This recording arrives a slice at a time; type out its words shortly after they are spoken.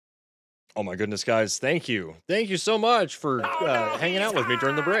Oh my goodness, guys. Thank you. Thank you so much for hanging out with me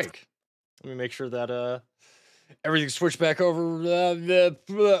during the break. Let me make sure that everything's switched back over. There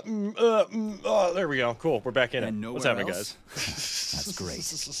we go. Cool. We're back in it. What's happening, guys? That's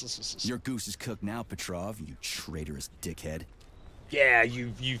great. Your goose is cooked now, Petrov, you traitorous dickhead. Yeah,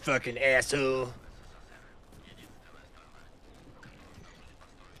 you fucking asshole.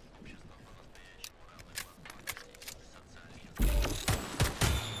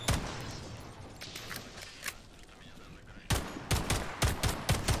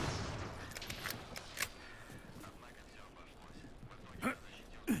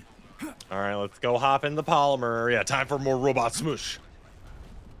 All right, let's go hop in the polymer. Yeah, time for more robot smush.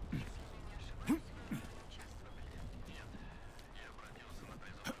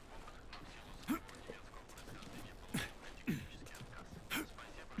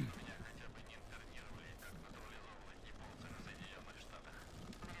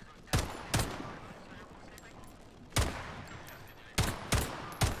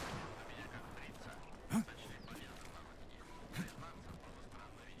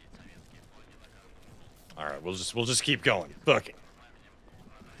 All right, we'll just keep going. Fuck it.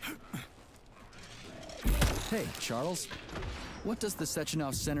 Hey, Charles. What does the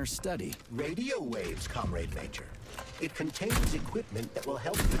Sechenov Center study? Radio waves, Comrade Major. It contains equipment that will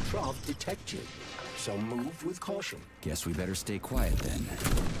help Petrov detect you. So move with caution. Guess we better stay quiet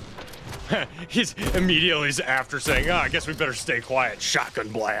then. He's immediately after saying, "Oh, I guess we better stay quiet." Shotgun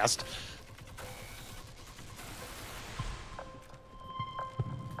blast.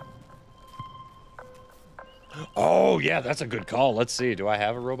 Oh, yeah, that's a good call. Let's see. Do I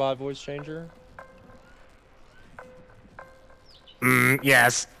have a robot voice changer?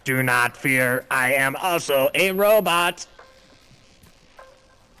 Yes. Do not fear. I am also a robot.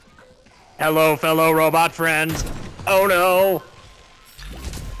 Hello, fellow robot friends. Oh, no.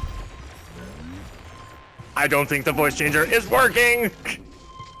 I don't think the voice changer is working.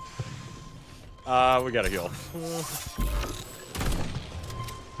 We gotta heal.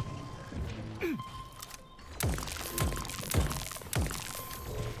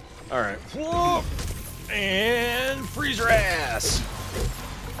 All right. Whoa! And freeze her ass.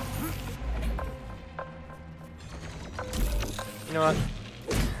 You know what?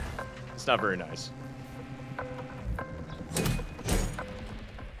 It's not very nice.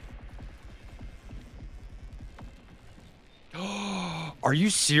 Are you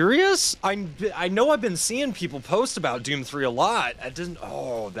serious? I know I've been seeing people post about Doom 3 a lot. I didn't.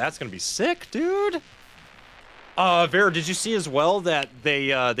 Oh, that's gonna be sick, dude. Vera, did you see as well that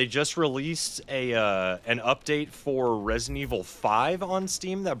they just released an update for Resident Evil 5 on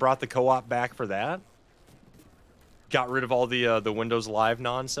Steam that brought the co-op back for that? Got rid of all the Windows Live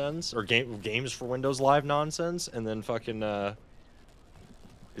nonsense, or games for Windows Live nonsense, and then fucking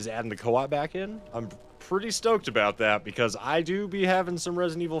is adding the co-op back in. I'm pretty stoked about that because I do be having some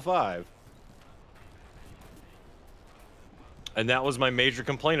Resident Evil 5. And that was my major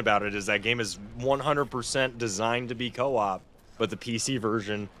complaint about it, is that game is 100% designed to be co-op, but the PC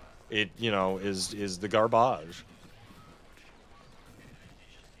version, it, you know, is the garbage.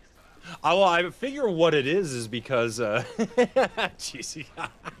 Well, I figure what it is because, Geezy,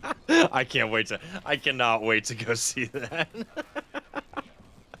 I cannot wait to go see that.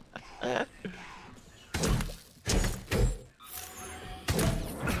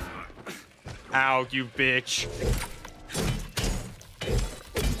 Ow, you bitch.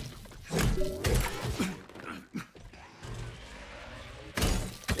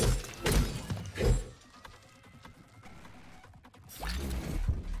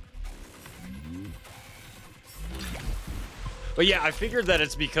 But yeah, I figured that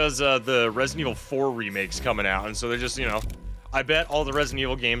it's because the Resident Evil 4 remake's coming out, and so they're just, you know, I bet all the Resident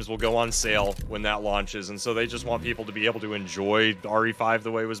Evil games will go on sale when that launches, and so they just want people to be able to enjoy RE5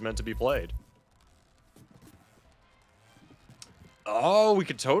 the way it was meant to be played. Oh, we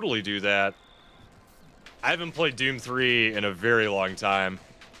could totally do that. I haven't played Doom 3 in a very long time.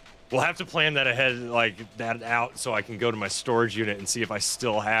 We'll have to plan that ahead, like, that out so I can go to my storage unit and see if I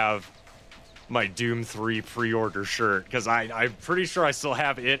still have my Doom 3 pre-order shirt, because I'm pretty sure I still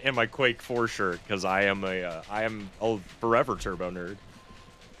have it and my Quake 4 shirt, because I am a forever Turbo nerd.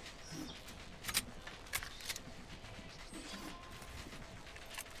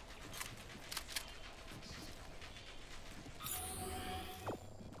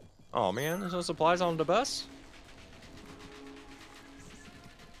 Oh man, there's no supplies on the bus?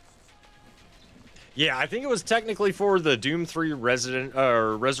 Yeah, I think it was technically for the Doom 3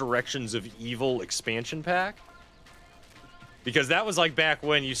 Resurrections of Evil expansion pack. Because that was like back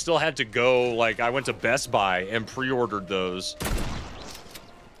when you still had to go, like, I went to Best Buy and pre-ordered those.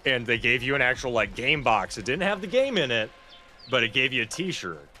 And they gave you an actual, like, game box. It didn't have the game in it, but it gave you a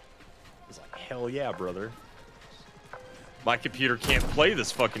t-shirt. It's like, hell yeah, brother. My computer can't play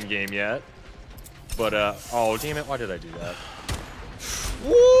this fucking game yet. But, oh, damn it, why did I do that?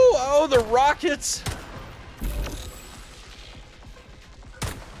 Woo! Oh, the rockets!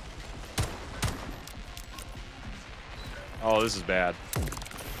 Oh, this is bad.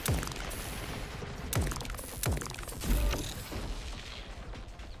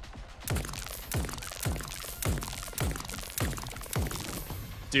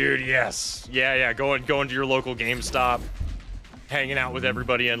 Dude, yes. Yeah, going to your local GameStop, hanging out with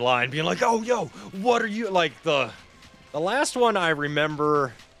everybody in line, being like, oh, yo, what are you, like, the last one I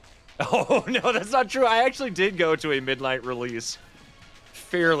remember, oh, no, that's not true. I actually did go to a midnight release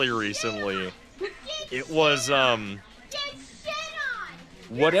fairly recently. It was,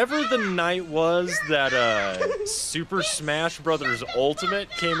 whatever the night was that, Super Smash Bros. Ultimate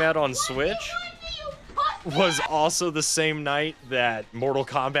came out on Switch, was also the same night that Mortal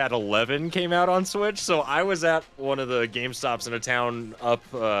Kombat 11 came out on Switch. So I was at one of the GameStops in a town up,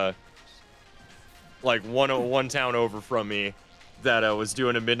 like one town over from me that was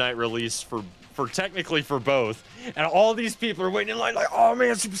doing a midnight release for technically for both. And all these people are waiting in line like, oh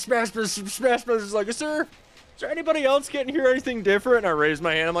man, Super Smash Bros. Super Smash Bros. Is like, sir, is there anybody else getting here anything different? And I raised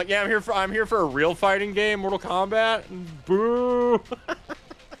my hand. I'm like, yeah, I'm here for a real fighting game, Mortal Kombat. And boo.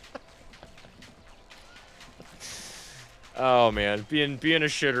 Oh man, being a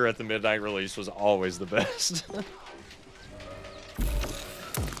shitter at the midnight release was always the best.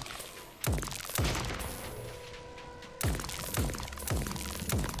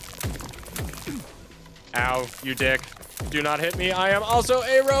 Ow, you dick. Do not hit me. I am also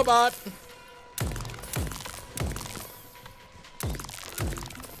a robot.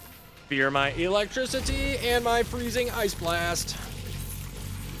 Fear my electricity and my freezing ice blast.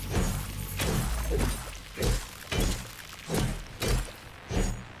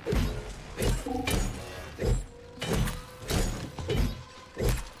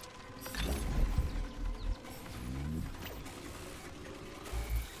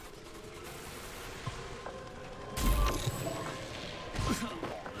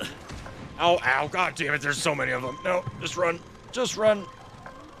 Oh, ow, god damn it, there's so many of them. No, just run. Just run.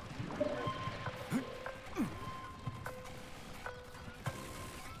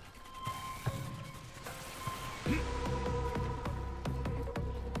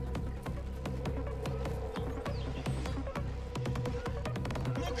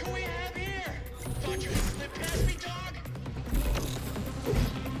 Look who we have here! Thought you could slip past me, dog?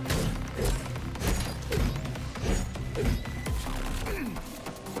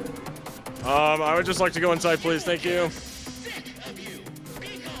 I would just like to go inside, please. Thank you. Sick of you.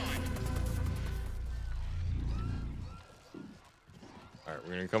 Be gone. All right,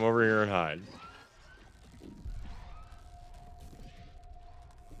 we're gonna come over here and hide.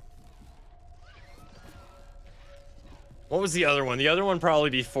 What was the other one? The other one probably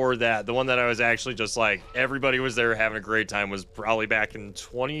before that. The one that I was actually just like, everybody was there having a great time was probably back in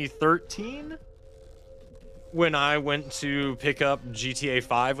 2013? When I went to pick up GTA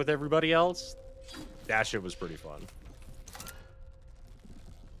 5 with everybody else. That shit was pretty fun.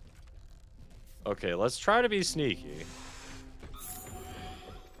 Okay, let's try to be sneaky.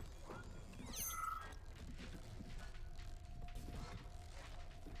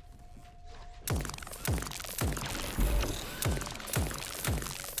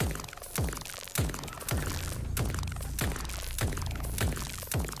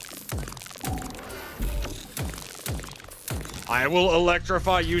 I will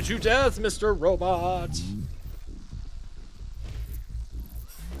electrify you to death, Mr. Robot.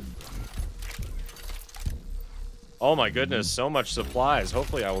 Oh my goodness, so much supplies.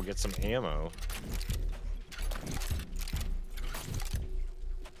 Hopefully I will get some ammo.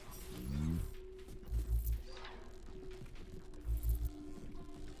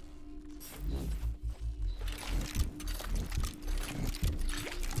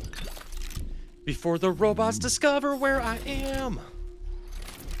 Before the robots discover where I am.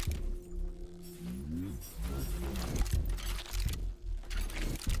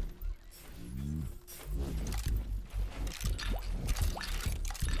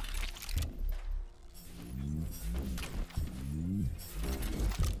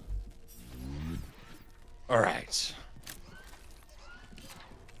 All right.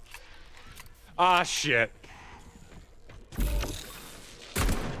 Ah, shit.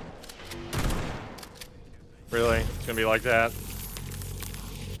 Really? It's gonna be like that?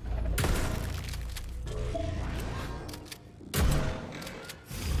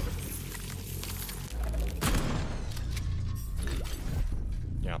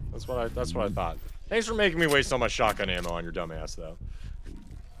 Yeah. That's what I thought. Thanks for making me waste so much shotgun ammo on your dumbass, though.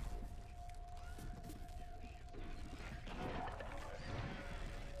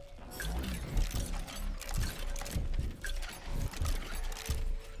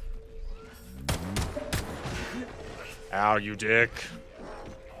 Ow, you dick.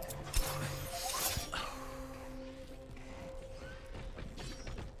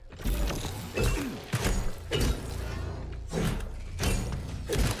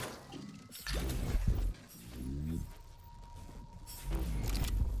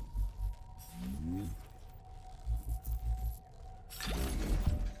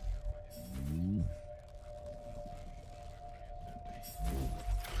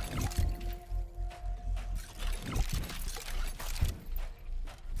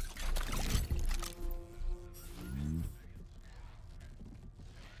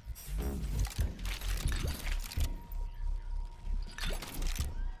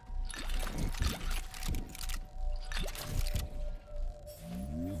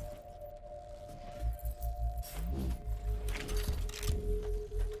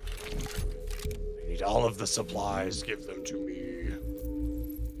 All of the supplies, give them to me.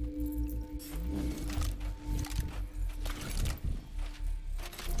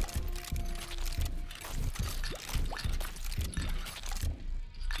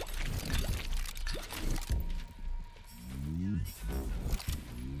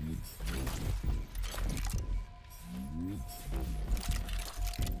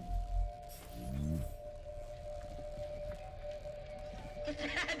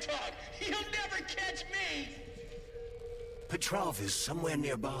 Mad Dog, you'll never catch me! Petrov is somewhere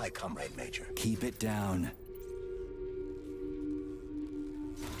nearby, Comrade Major. Keep it down.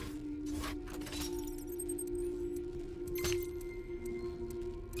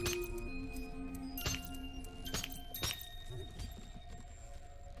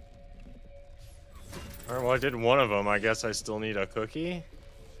 Alright, well, I did one of them. I guess I still need a cookie.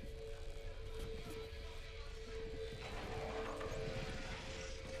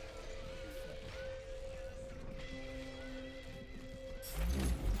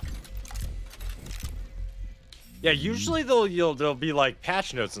 Yeah, usually there'll be like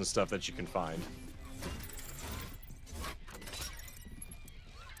patch notes and stuff that you can find.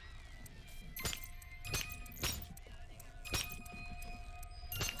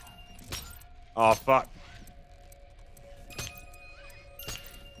 Oh fuck.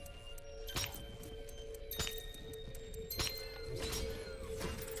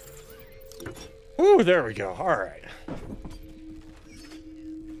 Ooh, there we go. All right.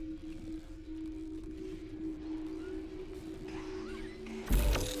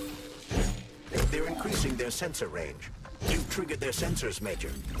 They're increasing their sensor range. You've triggered their sensors, Major.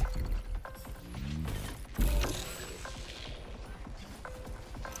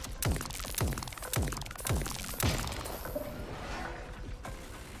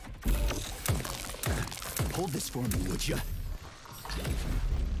 Hold this for me, would you?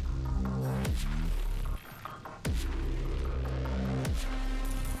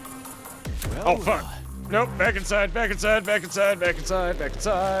 Oh fuck. Nope, back inside, back inside, back inside, back inside, back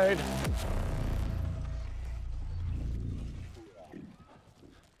inside.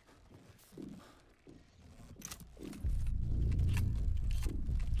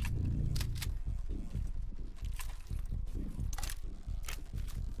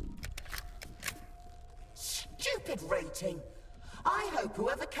 Stupid rating. I hope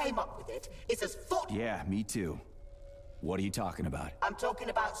whoever came up with it is as Yeah, me too. What are you talking about? I'm talking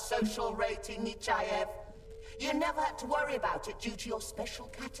about social rating, Nichayev. You never had to worry about it due to your special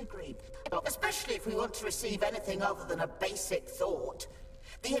category. Especially if we want to receive anything other than a basic thought.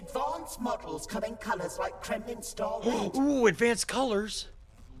 The advanced models come in colors like Kremlin Star Red. Ooh, advanced colors.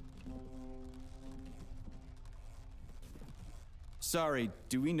 Sorry,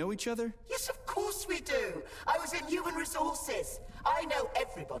 do we know each other? Yes, of course we do. I was in human resources. I know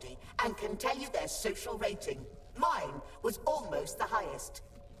everybody and can tell you their social rating. Mine was almost the highest.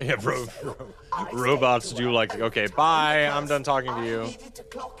 Yeah, So, I robots stayed do to like, work okay, overtime bye, I'm because done talking to I you. needed to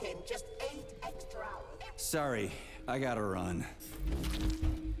clock in just 8 extra hours. Sorry, I gotta run.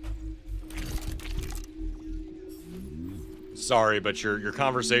 Sorry, but your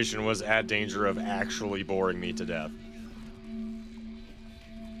conversation was at danger of actually boring me to death.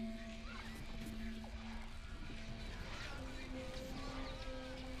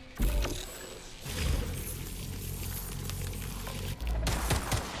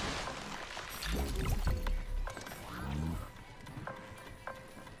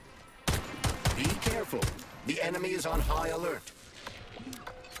 Be careful. The enemy is on high alert.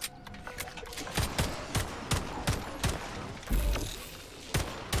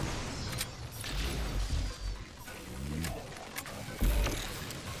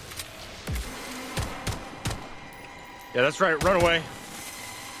 Yeah, that's right. Run away.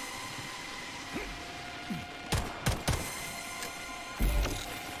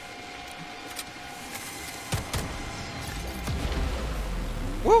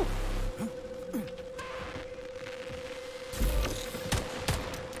 Woo!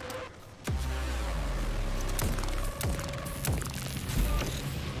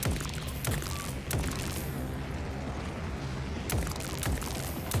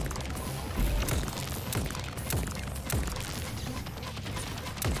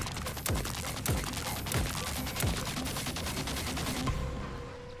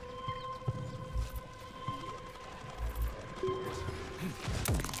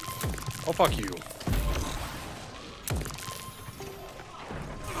 Oh, fuck you.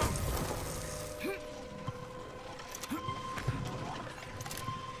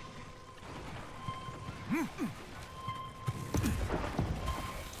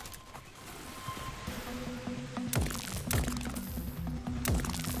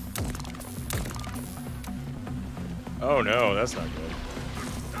 Oh no, that's not good.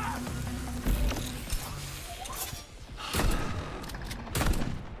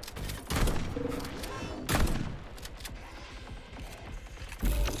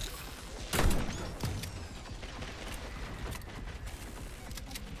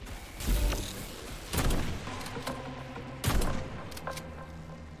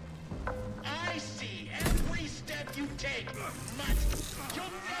 I see every step you take, mutt. You'll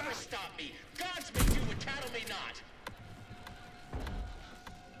never stop me. Gods may do what cattle may not.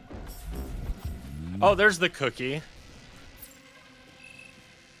 Oh, there's the cookie.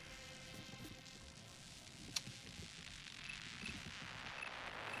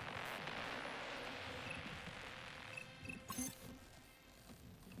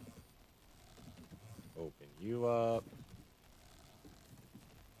 Open you up.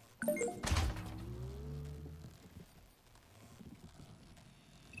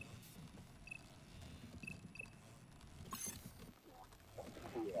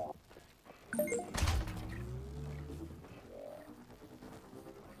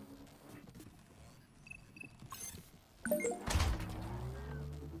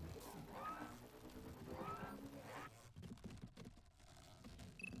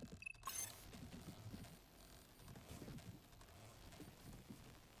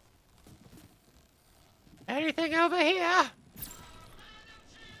 Anything over here?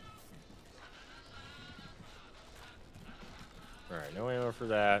 Alright, no ammo for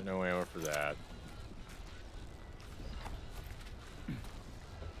that, no ammo for that.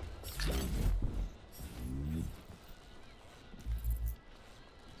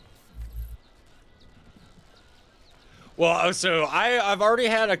 Well, so I've already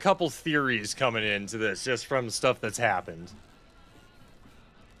had a couple theories coming into this just from stuff that's happened.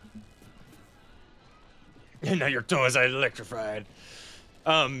 And now your toes are electrified.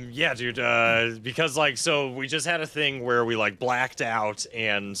 Yeah, dude, because, like, so we just had a thing where we, like, blacked out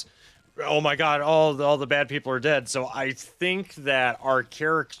and, oh my god, all the bad people are dead. So I think that our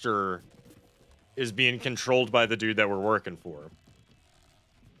character is being controlled by the dude that we're working for.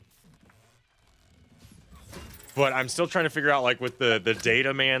 But I'm still trying to figure out, like, with the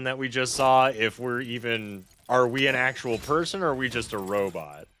data man that we just saw, if we're even, are we an actual person or are we just a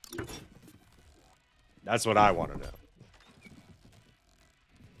robot? That's what I want to know.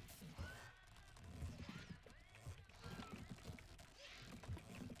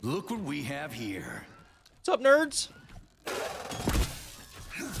 Look what we have here. What's up, nerds?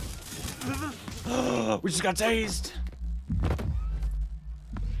 We just got tased.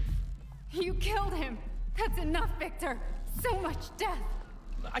 You killed him. That's enough, Victor. So much death.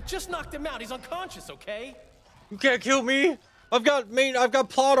 I just knocked him out. He's unconscious, okay? You can't kill me. I've got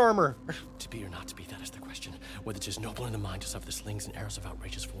plot armor. To be or not to be, that is the question. Whether 'tis noble in the mind to suffer the slings and arrows of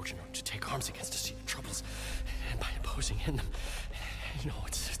outrageous fortune, or to take arms against deceiving troubles, and by imposing in them. You know,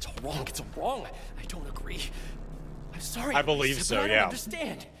 it's all wrong. It's all wrong. I don't agree. I'm sorry. I believe so, but I don't yeah.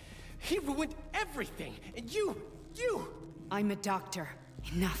 understand. He ruined everything, and you. I'm a doctor.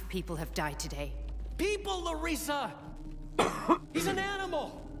 Enough people have died today. People, Larissa. He's an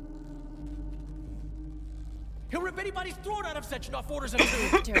animal. He'll rip anybody's throat out of such enough orders him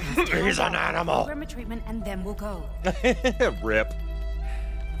to. He's an animal. Program a treatment and then we'll go. Rip.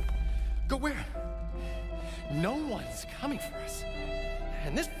 Go where? No one's coming for us.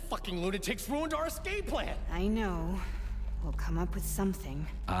 And this fucking lunatic's ruined our escape plan. I know. We'll come up with something.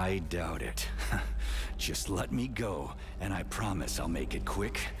 I doubt it. Just let me go, and I promise I'll make it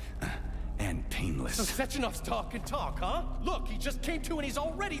quick and painless. So Sechenov's talk and talk, huh? Look, he just came to and he's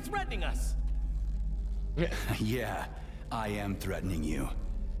already threatening us. Yeah, I am threatening you.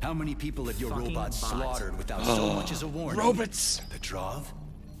 How many people have your Fucking robots bot. slaughtered without so much as a warning? Robots! Petrov?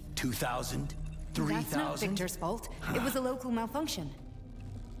 2,000? That's not 3,000? Victor's fault. It was a local malfunction.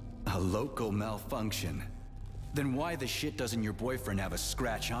 A local malfunction. Then why the shit doesn't your boyfriend have a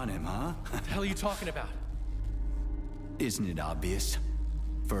scratch on him, huh? What the hell are you talking about? Isn't it obvious?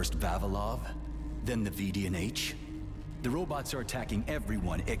 First Vavilov, then the VD&H. The robots are attacking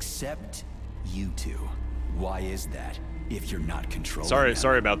everyone except you two. Why is that? If you're not controlling them?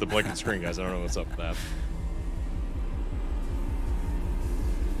 Sorry about the blinking screen, guys. I don't know what's up with that.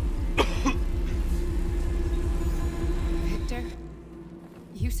 Victor,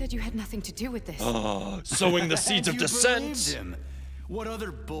 you said you had nothing to do with this. Sowing the seeds of You dissent. believed him. What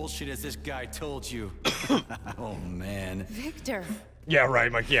other bullshit has this guy told you? Oh man. Victor, Yeah,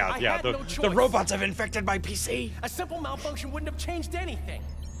 right, Mike. Yeah. I had The, no the choice. robots have infected my PC. A simple malfunction wouldn't have changed anything.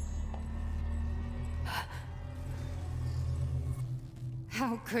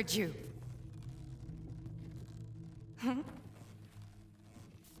 how could you?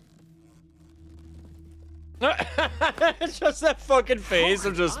 It's just that fucking face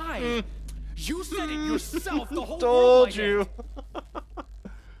of just. You said it yourself. The whole world Told might you. end.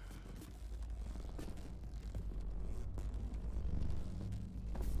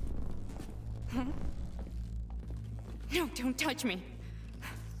 No, don't touch me.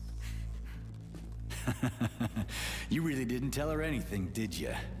 You really didn't tell her anything, did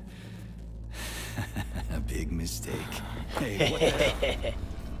you? A big mistake. Hey, what the hell?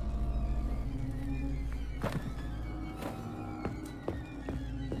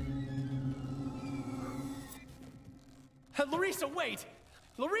 Larissa, wait!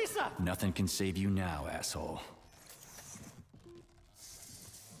 Larissa! Nothing can save you now, asshole.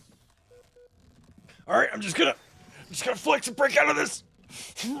 All right, I'm just gonna flex and break out of this.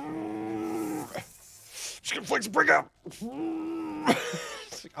 Just gonna flex and break out.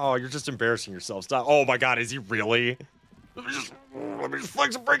 It's like, oh, you're just embarrassing yourself. Stop. Oh my God, is he really? Let me just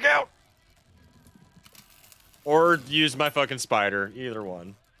flex and break out. Or use my fucking spider. Either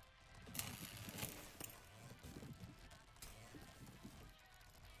one.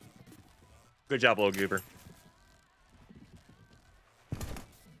 Good job, little goober.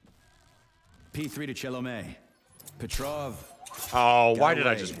 P3 to Chelome. Petrov, Oh, why did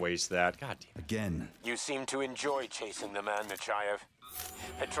I away. just waste that? God damn it. again. You seem to enjoy chasing the man, Nechayev.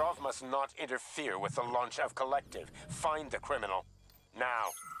 Petrov must not interfere with the launch of Collective. Find the criminal. Now.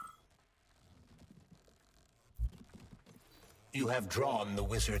 You have drawn the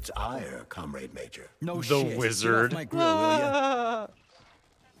wizard's ire, Comrade Major. No The shit. Get off wizard. my grill, will ya?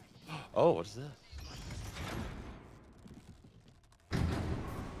 Oh, what is this?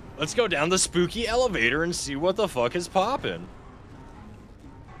 Let's go down the spooky elevator and see what the fuck is poppin'.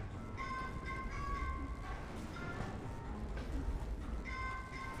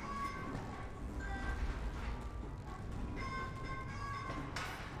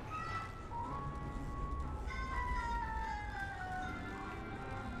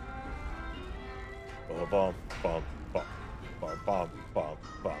 Bum, bum, bum, bum, bum, bum,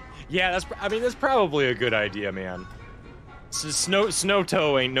 bum. Yeah, I mean, that's probably a good idea, man. Snow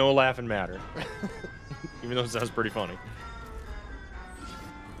toe ain't no laughing matter. Even though it sounds pretty funny.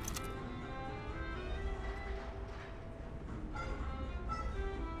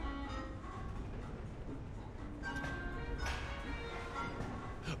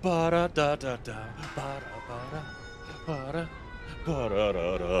 Ba-da-da-da-da, ba-da-ba-da, ba-da,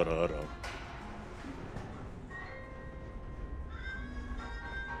 ba-da-da-da-da-da.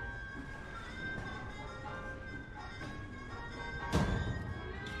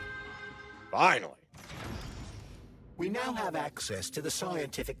 Finally. We now have access to the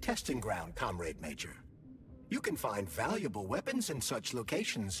scientific testing ground, Comrade Major. You can find valuable weapons in such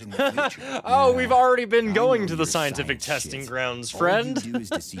locations in the future. Oh, we've already been going to your the scientific science testing shit. grounds, All friend. you do is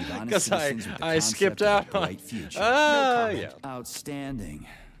deceive honest Guess citizens with the I skipped concept of out. a bright future. Yeah. Outstanding.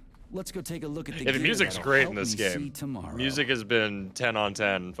 Let's go take a look at the Yeah, the gear music's that'll great help in this me see game. tomorrow. Music has been 10 on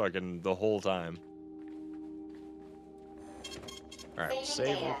 10 fucking the whole time. All right,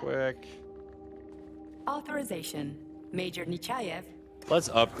 save real quick. Authorization. Major Nechayev. Let's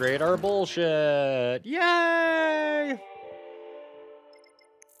upgrade our bullshit. Yay!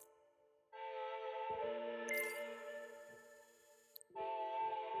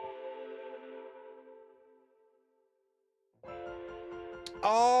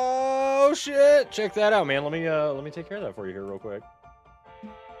 Oh shit! Check that out, man. Let me take care of that for you here real quick.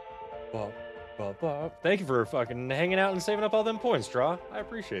 Bop, bop, bop. Thank you for fucking hanging out and saving up all them points, Draw. I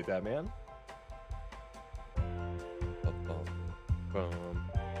appreciate that, man. Bop, bop, bum.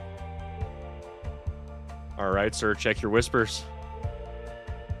 All right, sir. Check your whispers.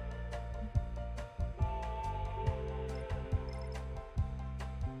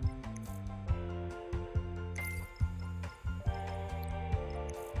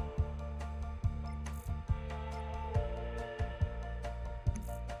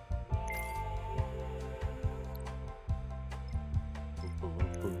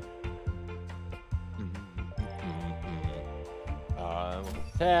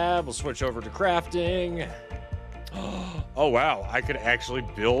 tab. We'll switch over to crafting. Oh, wow. I could actually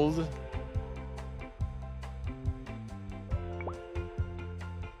build.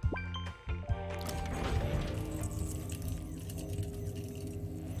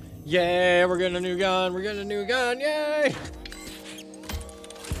 Yay, we're getting a new gun. We're getting a new gun. Yay.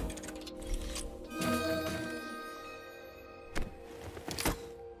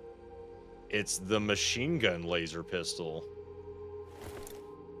 It's the machine gun laser pistol.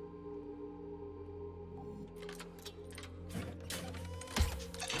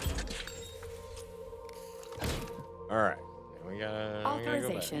 All right, we gotta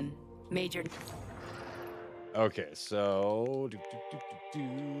Authorization, Major. Okay, so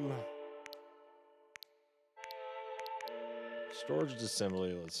storage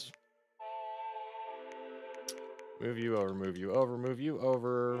assembly. Let's move you over, move you over, move you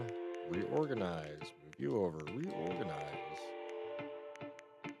over. Reorganize. Move you over. Reorganize.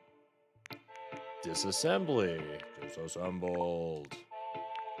 Disassembly. Disassembled.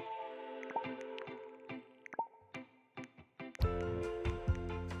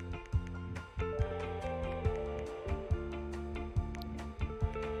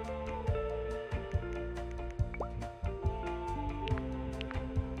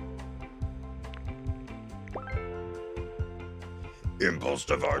 Impulse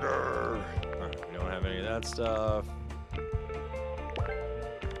divider. Alright, we don't have any of that stuff.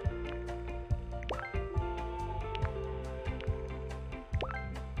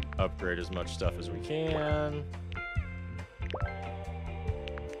 Upgrade as much stuff as we can.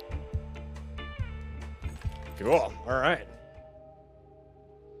 Cool. Alright.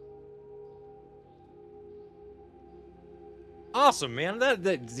 Awesome, man.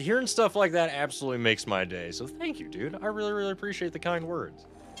 That hearing stuff like that absolutely makes my day. So thank you, dude. I really, really appreciate the kind words.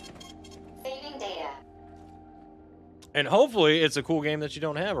 Saving data. And hopefully it's a cool game that you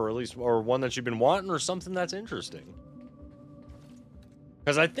don't have, or at least one that you've been wanting, or something that's interesting.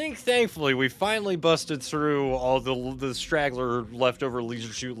 Because I think, thankfully, we finally busted through all the straggler leftover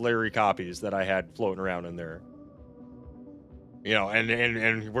Leisure Suit Larry copies that I had floating around in there. You know,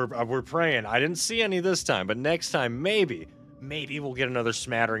 and we're praying. I didn't see any this time, but next time, maybe we'll get another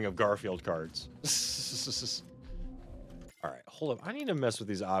smattering of Garfield cards. All right, hold up. I need to mess with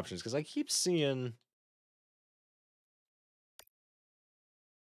these options because I keep seeing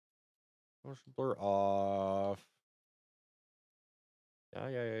motion blur off.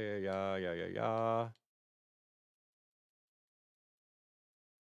 Yeah.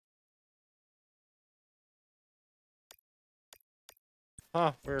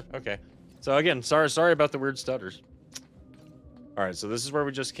 Huh, weird. Okay. So again, sorry about the weird stutters. All right, so this is where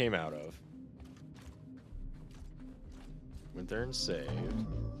we just came out of. Went there and saved.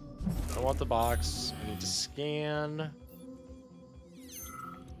 I want the box. I need to scan.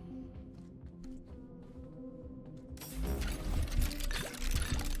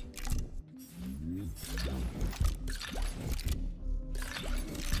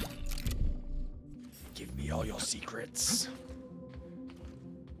 Give me all your secrets.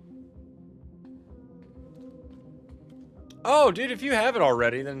 Oh, dude, if you have it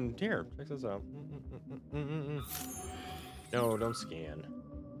already, then here, check this out. No, don't scan.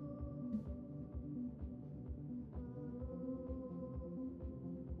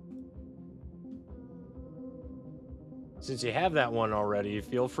 Since you have that one already,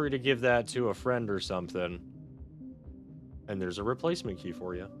 feel free to give that to a friend or something. And there's a replacement key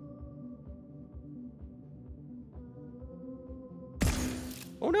for you.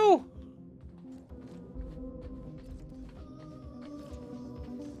 Oh no!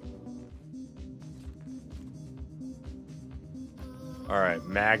 Alright,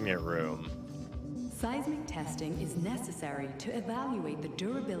 magnet room. Seismic testing is necessary to evaluate the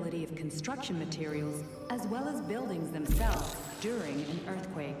durability of construction materials as well as buildings themselves during an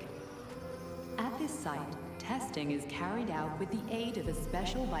earthquake. At this site, testing is carried out with the aid of a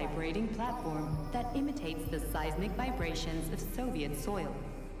special vibrating platform that imitates the seismic vibrations of Soviet soil.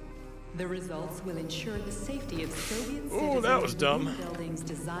 The results will ensure the safety of Soviet citizens that was dumb. within buildings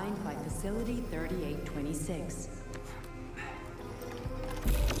designed by Facility 3826.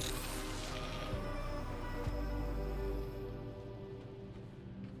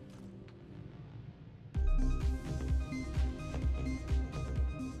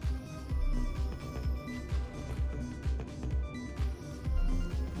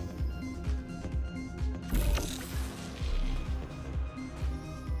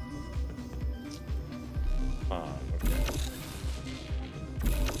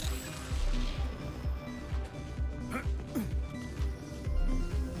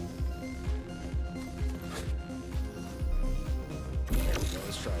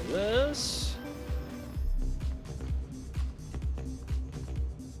 this.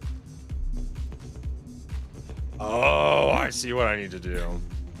 Oh, I see what I need to do.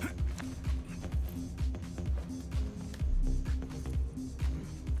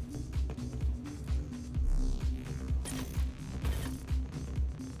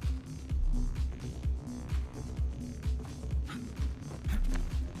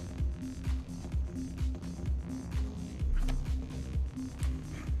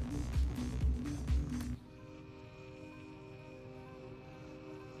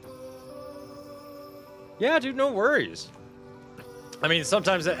 Yeah, dude, no worries. I mean,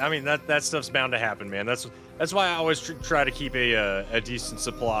 sometimes that stuff's bound to happen, man. That's why I always try to keep a decent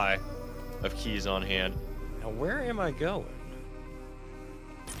supply of keys on hand. Now, where am I going?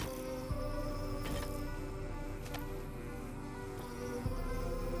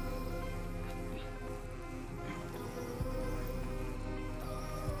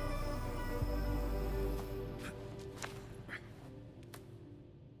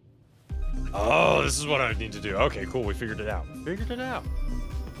 Oh, this is what I need to do. Okay, cool. We figured it out. Figured it out.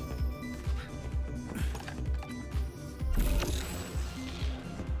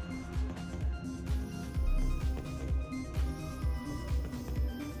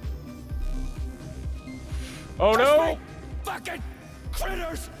 Oh no! Fucking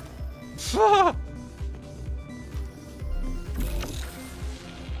critters!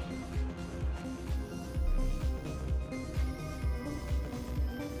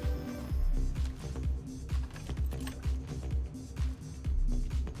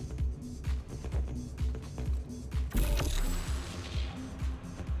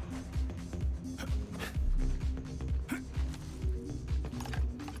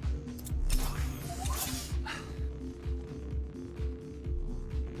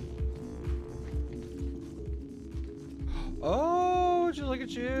 Oh, just look at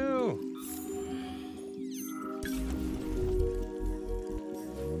you.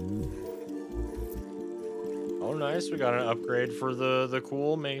 Oh, nice. We got an upgrade for the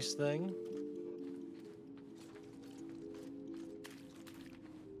cool mace thing.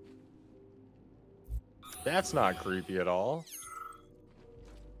 That's not creepy at all.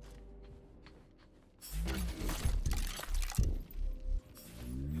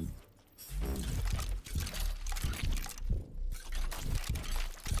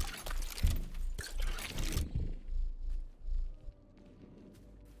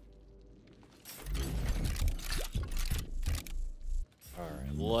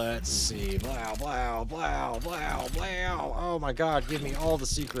 Let's see. Blow, blow, blow, blow, blow. Oh my god, give me all the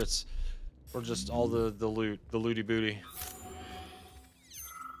secrets. Or just all the loot, the looty booty.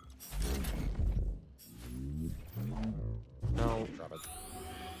 No, drop it.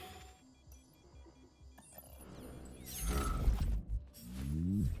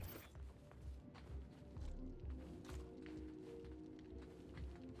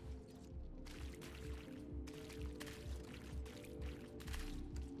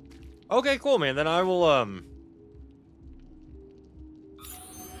 Okay, cool, man. Then I will,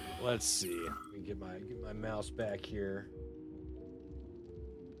 let's see. Let me get my mouse back here.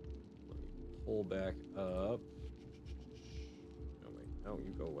 Pull back up. No, wait. No,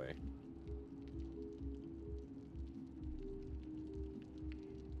 you go away.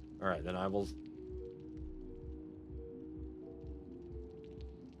 All right, then I will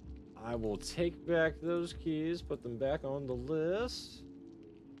take back those keys, put them back on the list.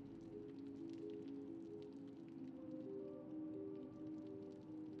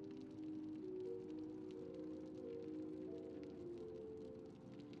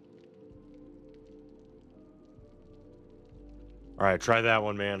 All right, try that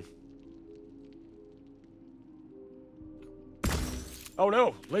one, man. Oh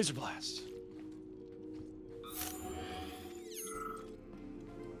no, laser blast.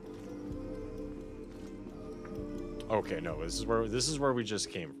 Okay, no, this is where we just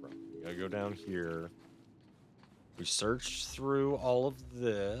came from. We gotta go down here. We searched through all of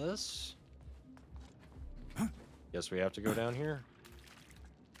this. Guess we have to go down here.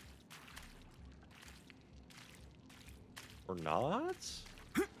 Or not?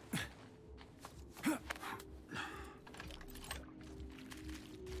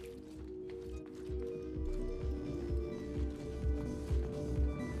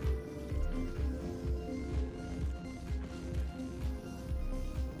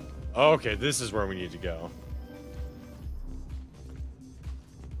 Okay, this is where we need to go.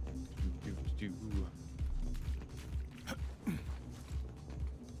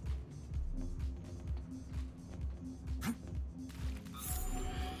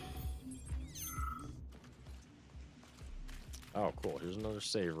 Oh, cool. Here's another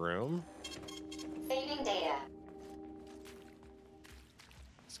save room. Saving data.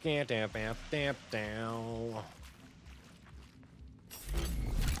 Scan damp down.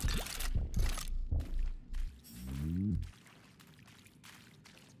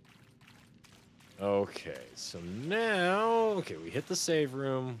 Okay, so now, okay, we hit the save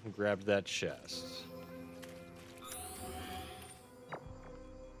room, grabbed that chest.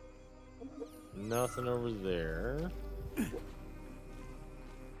 Nothing over there.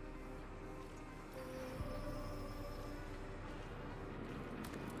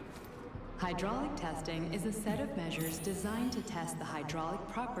 Hydraulic testing is a set of measures designed to test the hydraulic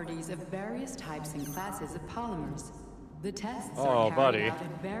properties of various types and classes of polymers. The tests are carried out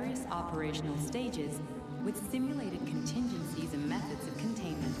at various operational stages with simulated contingencies and methods of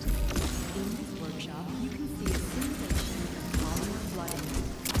containment. In this workshop, you can see a simulation of polymer flooding.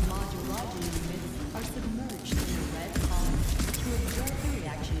 Modulogeny units are submerged in the red polymer to observe the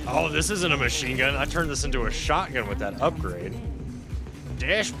reaction. Oh, this isn't a machine gun. I turned this into a shotgun with that upgrade.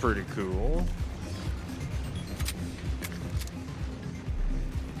 Dash pretty cool.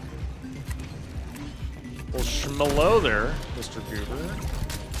 Well, schmallow there, Mr. Goober.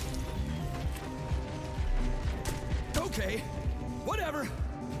 Okay, whatever.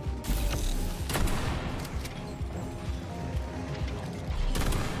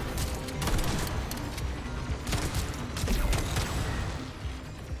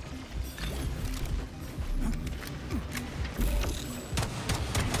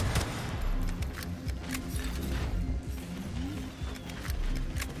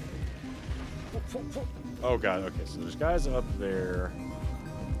 Oh god, okay, so there's guys up there.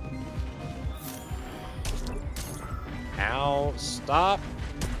 Ow, stop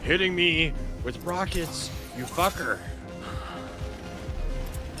hitting me with rockets, you fucker.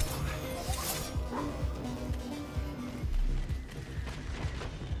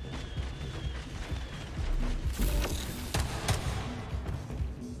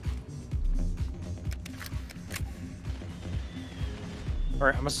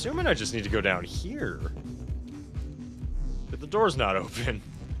 Alright, I'm assuming I just need to go down here. But the door's not open.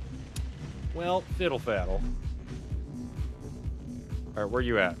 Well, fiddle faddle. Alright, where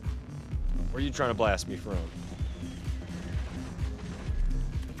you at? Where are you trying to blast me from?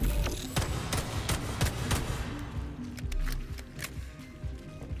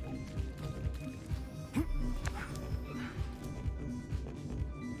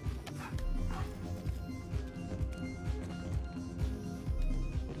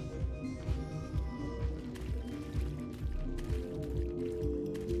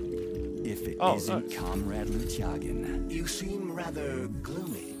 Isn't nice. Comrade Lutyagin. You seem rather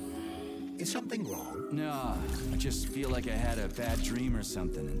gloomy. Is something wrong? No, I just feel like I had a bad dream or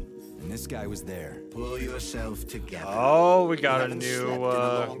something, and this guy was there. Pull yourself together. Oh, we got You a haven't new, slept in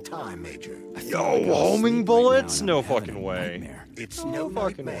a long time, Major. Yo, homing bullets? No fucking way. Nightmare. It's No no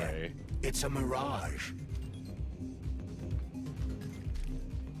fucking nightmare. way. It's a mirage.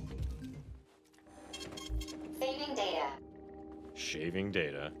 Saving data. Shaving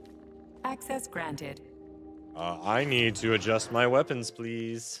data. Access granted. I need to adjust my weapons,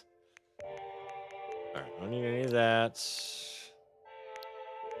 please. Alright, I don't need any of that.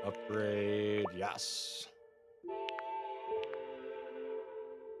 Upgrade, yes.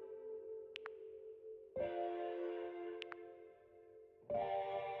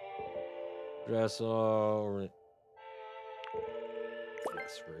 Dressel.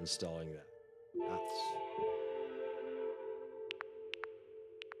 Yes, we're installing that. Yes.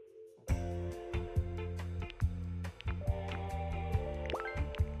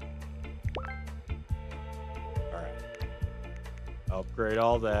 Upgrade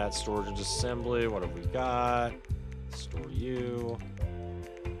all that. Storage and assembly. What have we got? Store you.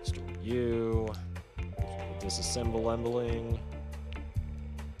 Store you. Disassembling.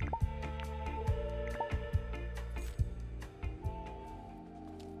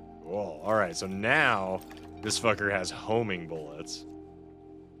 Cool. Alright, so now this fucker has homing bullets.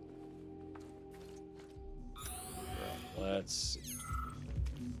 Right, let's see.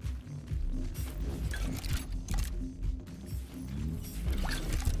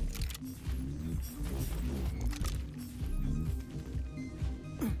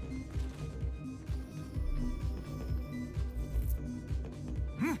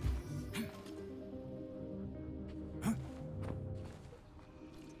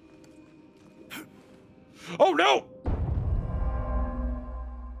 Oh no!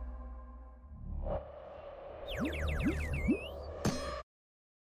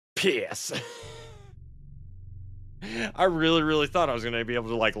 Piss. I really thought I was gonna be able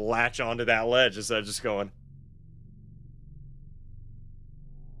to like latch onto that ledge instead of just going.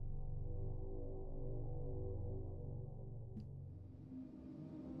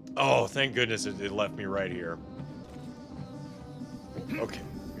 Oh, thank goodness it left me right here. Okay,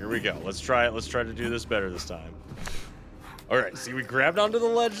 here we go. Let's try it. Let's try to do this better this time. All right, see, we grabbed onto the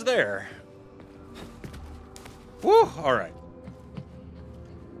ledge there. Woo, all right.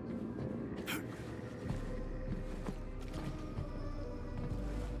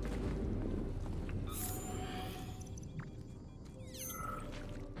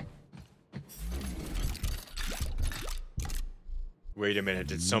 Wait a minute,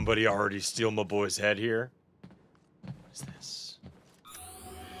 did somebody already steal my boy's head here? What is this?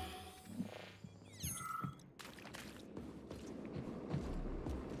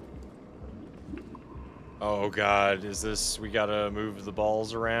 Oh god, is this... we gotta move the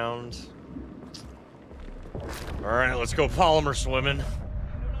balls around? Alright, let's go polymer swimming.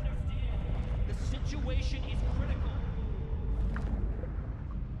 The situation is critical.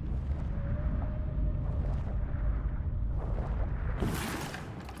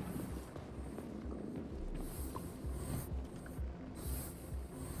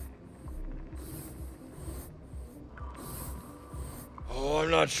 Oh,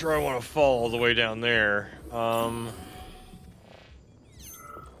 I'm not sure I want to fall all the way down there.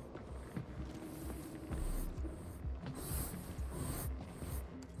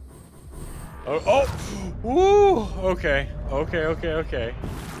 Oh, oh! Woo! Okay, okay, okay, okay.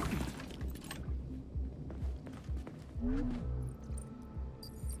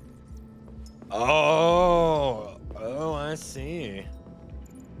 Oh! Oh, I see.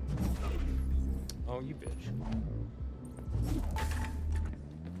 Oh, you bitch.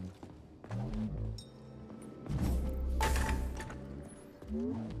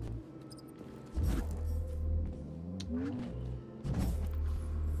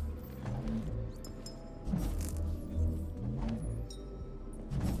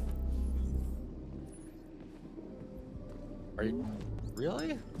 Are you...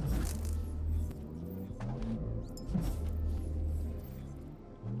 really?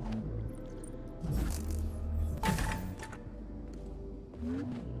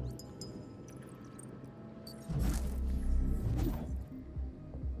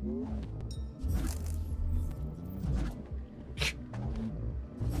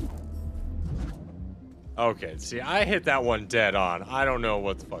 Okay, see, I hit that one dead on. I don't know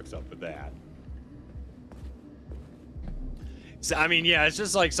what the fuck's up with that. So, I mean, yeah, it's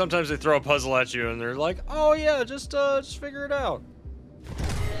just like sometimes they throw a puzzle at you and they're like, oh yeah, just figure it out.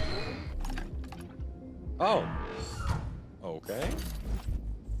 Oh. Okay.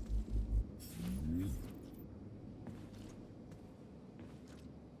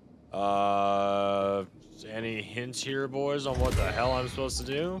 Any hints here, boys, on what the hell I'm supposed to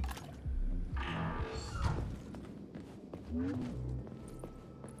do?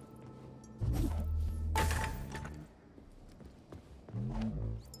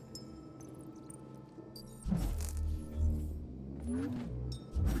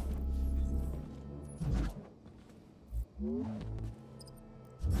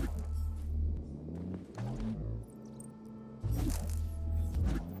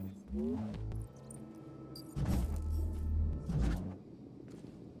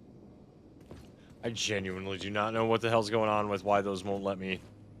 I genuinely do not know what the hell's going on with why those won't let me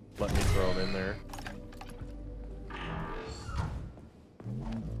throw them in there.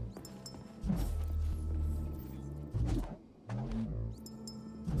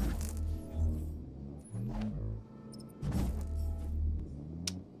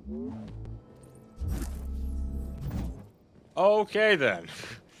 Okay then.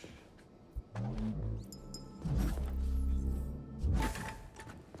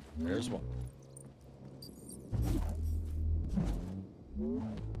 There's one.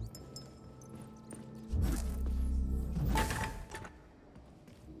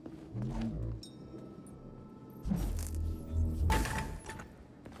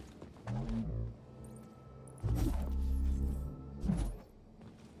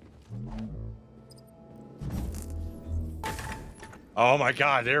 Oh my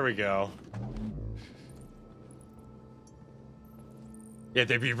god, there we go. Yeah,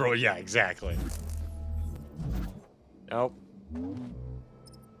 they'd be real. Yeah, exactly. Nope.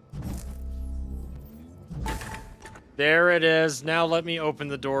 There it is. Now let me open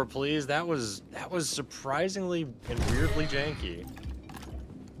the door, please. That was surprisingly and weirdly janky.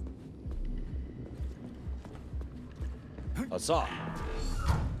 What's up?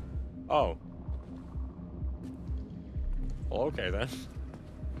 Oh. Well, okay then.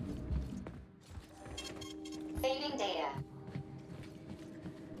 Saving data.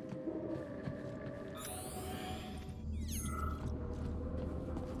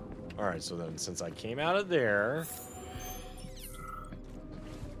 Alright, so then since I came out of there...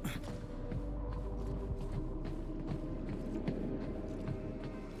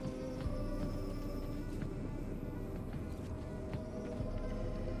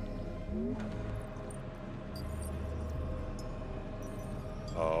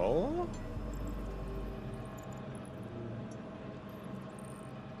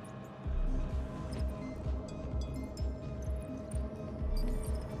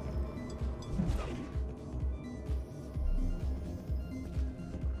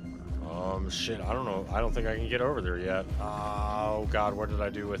 shit, I don't know. I don't think I can get over there yet. Oh god, what did I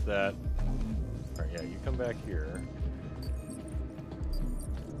do with that? Alright, yeah, you come back here.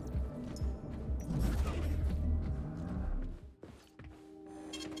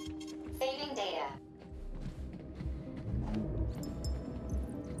 Saving data.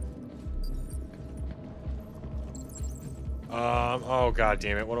 Oh god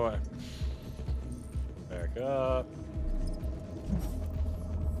damn it, what do I... Back up.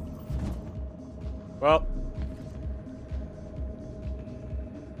 Well.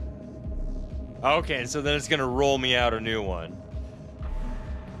 Okay, so then it's gonna roll me out a new one.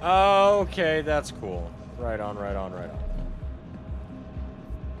 Okay, that's cool. Right on, right on, right on.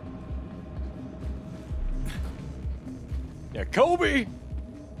 Yeah, Kobe!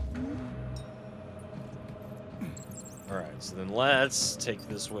 Alright, so then let's take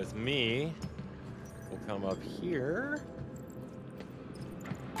this with me. We'll come up here.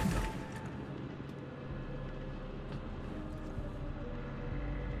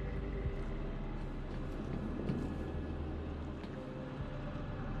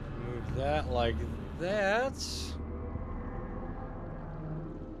 Move that like that.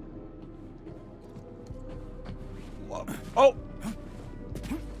 Whoa. Oh!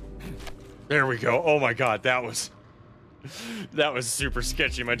 There we go. Oh my god, that was super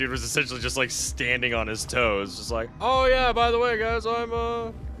sketchy. My dude was essentially just like standing on his toes, just like, oh yeah, by the way, guys, I'm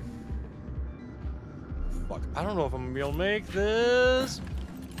fuck, I don't know if I'm gonna be able to make this.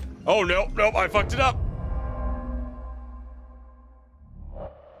 Oh no, nope, I fucked it up.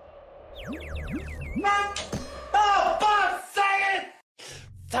 Oh, fuck, say it!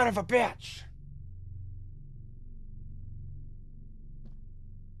 Son of a bitch.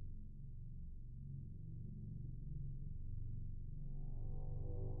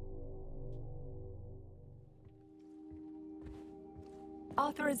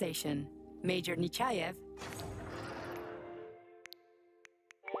 Authorization. Major Nechayev.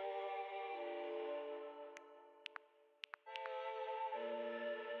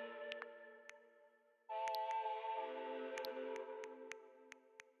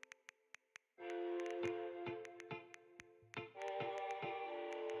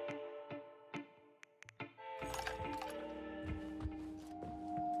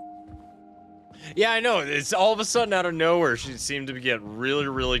 Yeah, I know. It's all of a sudden out of nowhere. She seemed to get really,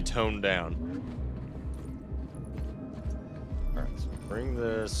 really toned down. All right, so bring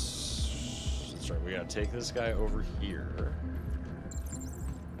this. That's right. We gotta take this guy over here.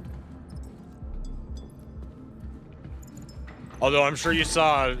 Although I'm sure you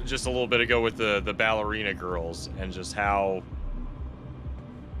saw just a little bit ago with the ballerina girls and just how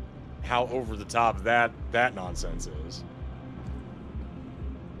over the top that nonsense is.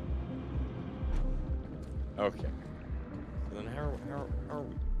 Okay. So then how are we doing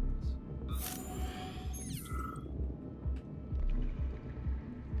this?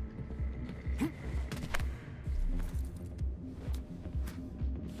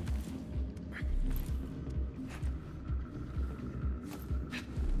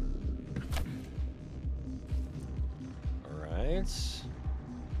 All right.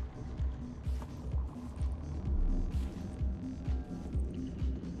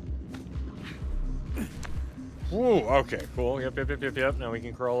 Ooh, okay, cool. Yep. Now we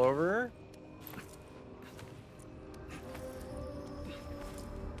can crawl over.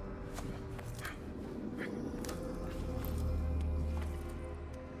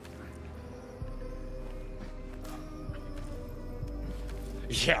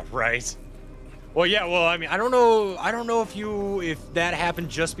 Yeah, right. Well, yeah, well, I mean, I don't know if that happened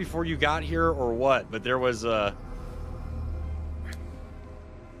just before you got here or what, but there was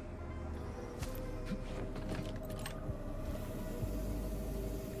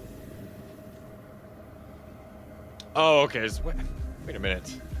Oh, okay. Wait a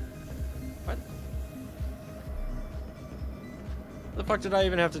minute. What? How the fuck did I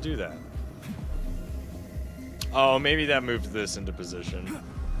even have to do that? Oh, maybe that moved this into position.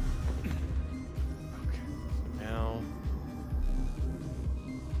 Okay. Now.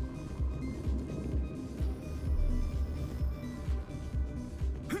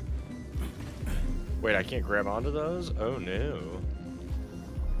 Wait, I can't grab onto those? Oh no.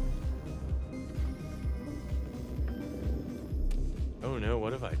 Oh no,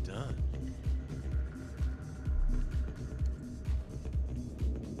 what have I done?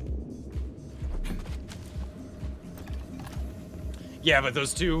 Yeah, but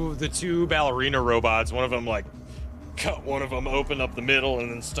the two ballerina robots, one of them like cut one of them open up the middle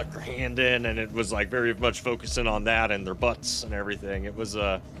and then stuck her hand in, and it was like very much focusing on that and their butts and everything. It was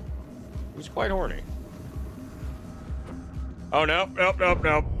quite horny. Oh, nope.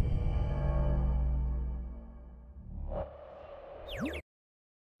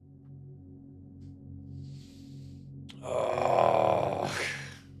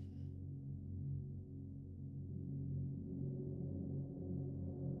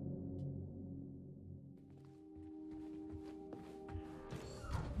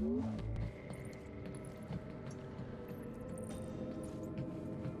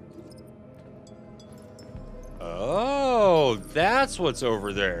 Oh, that's what's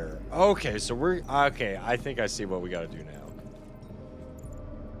over there. Okay, so we're... Okay, I think I see what we gotta do now.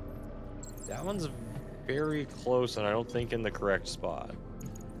 That one's very close, and I don't think in the correct spot.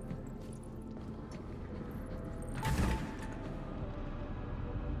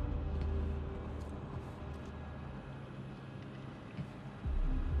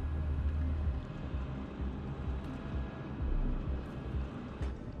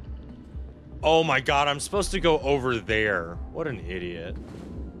 Oh my god, I'm supposed to go over there. What an idiot.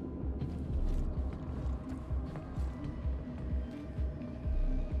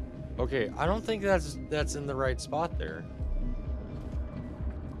 Okay, I don't think that's in the right spot there.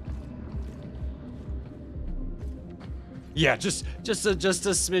 Yeah, just a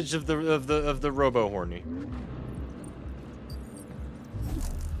smidge of the robo horny.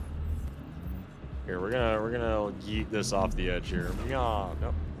 Here, we're gonna yeet this off the edge here. Yeah,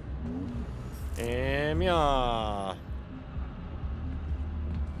 nope. And yeah.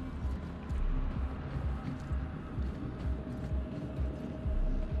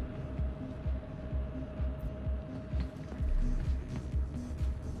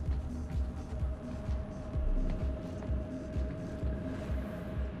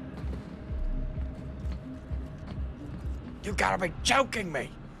 You gotta be joking me.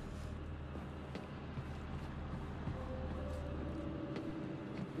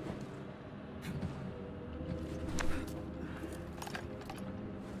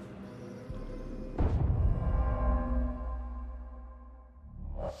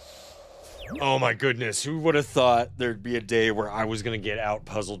 Oh my goodness, who would have thought there'd be a day where I was gonna get out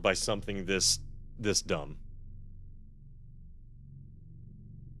puzzled by something this dumb?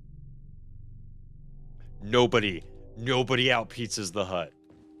 Nobody out pizzas the hut.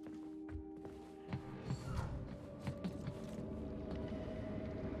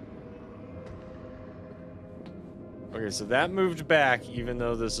 Okay, so that moved back even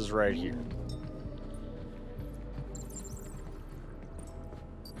though this is right here.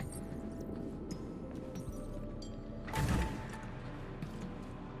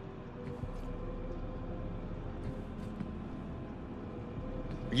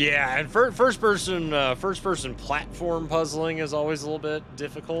 Yeah, and first person platform puzzling is always a little bit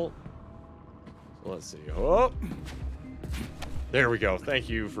difficult. So let's see. Oh, there we go. Thank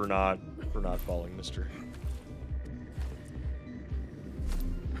you for not falling, mister.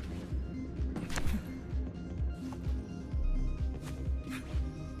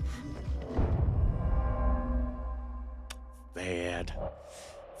 Sad.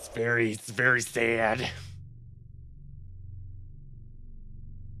 It's very sad.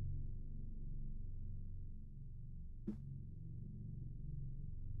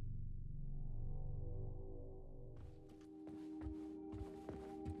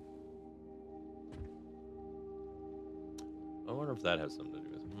 I wonder if that has something to do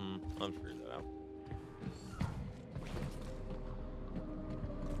with it. I'll figure that out.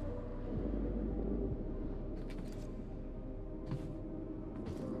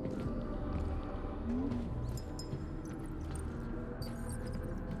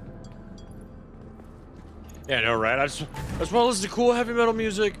 Yeah, no, right? I just want to listen to cool heavy metal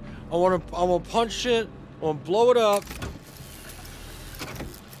music. I want to punch shit. I want to blow it up.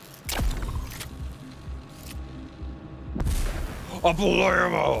 A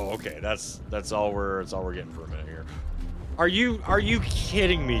blammo! Okay, that's all we're getting for a minute here. Are you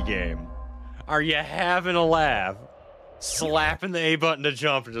kidding me, game? Are you having a laugh? Slapping the A button to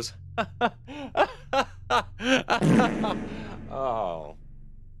jump and just oh.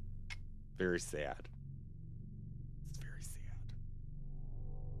 Very sad. It's very sad.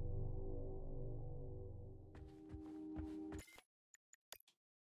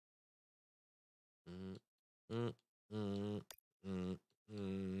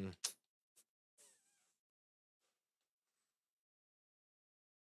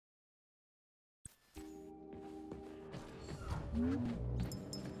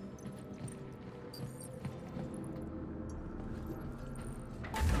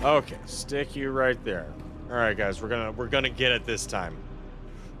 Okay, stick you right there. All right, guys, we're gonna get it this time.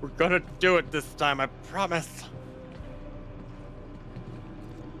 We're gonna do it this time, I promise.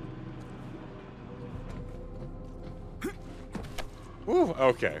 Ooh,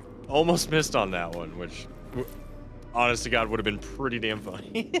 okay. Almost missed on that one, which, honest to God, would have been pretty damn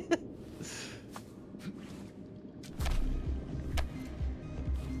funny.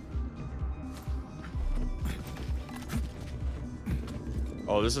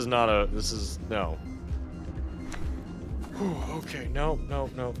 Oh, this is not a, this is, no. Whew, okay, no.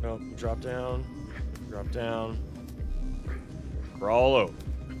 Drop down. Crawl over.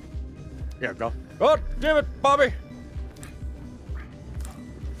 Yeah, go. Oh, damn it, Bobby!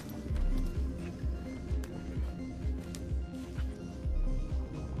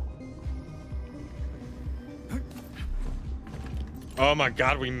 Oh my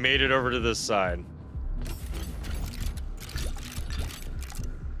god, we made it over to this side.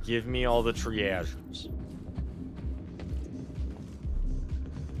 Give me all the treasures.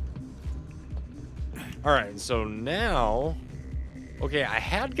 Alright, so now... Okay, I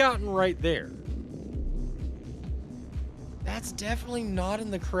had gotten right there. That's definitely not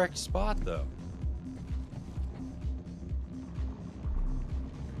in the correct spot, though.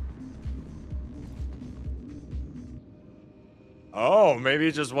 Oh, maybe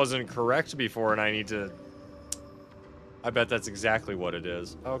it just wasn't correct before and I need to... I bet that's exactly what it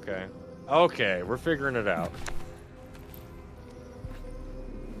is. Okay. Okay, we're figuring it out.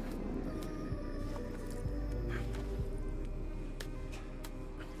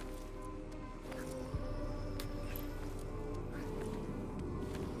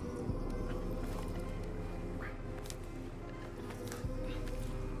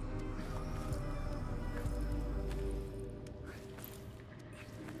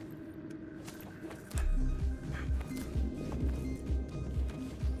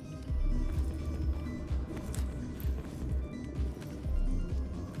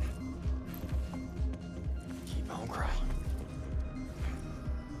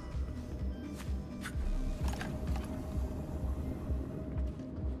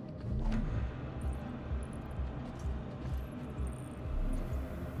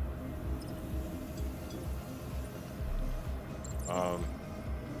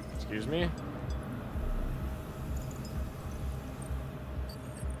 Excuse me?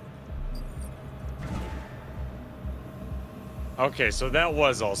 Okay, so that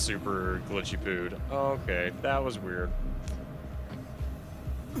was all super glitchy pooed. Okay, that was weird.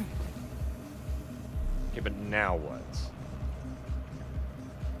 Okay, but now what?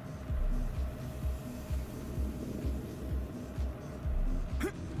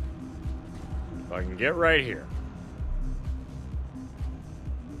 If I can get right here.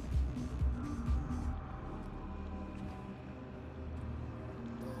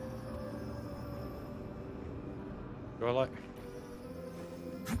 Do I like...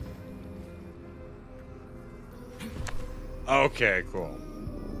 Okay, cool.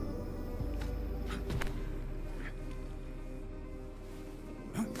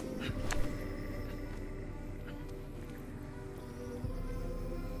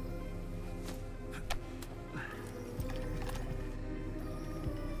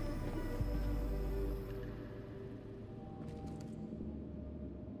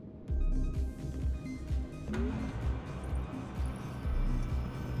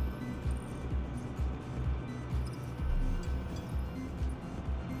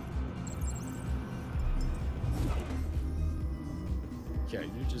 Yeah,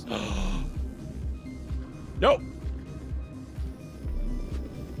 you just... Nope!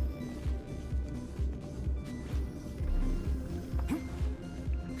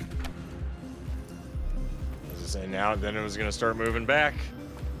 As I say now, then it was gonna start moving back.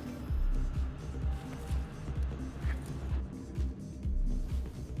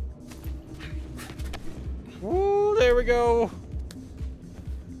 Woo, there we go!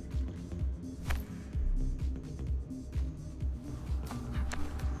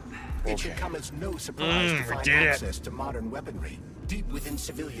 It should come as no surprise to find access to modern weaponry deep within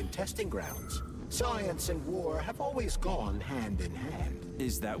civilian testing grounds. Science and war have always gone hand in hand.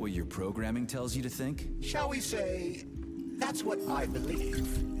 Is that what your programming tells you to think? Shall we say, that's what I believe.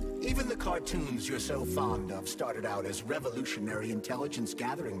 Even the cartoons you're so fond of started out as revolutionary intelligence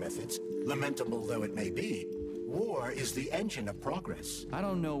gathering methods, lamentable though it may be. War is the engine of progress. I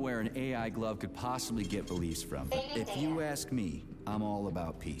don't know where an AI glove could possibly get beliefs from. If you ask me, I'm all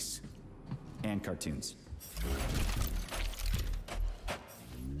about peace. And cartoons.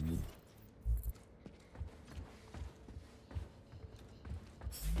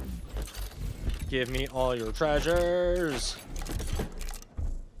 Give me all your treasures.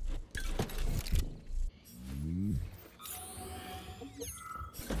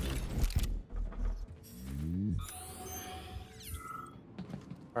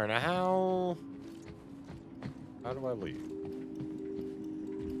 All right, now how do I leave?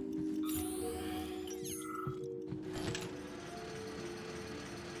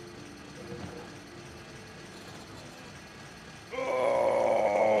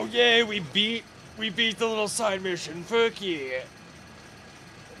 Oh, yay, we beat the little side mission. Fuck yeah.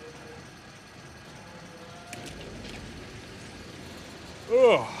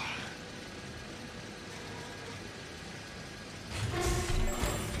 Oh.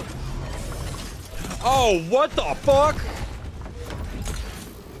 Oh, what the fuck?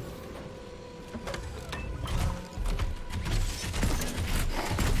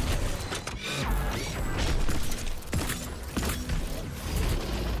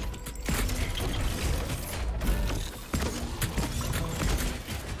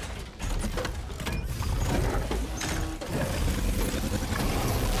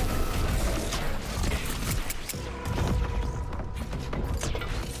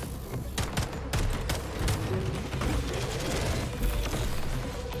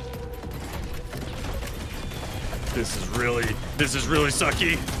 This is really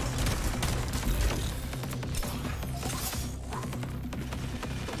sucky.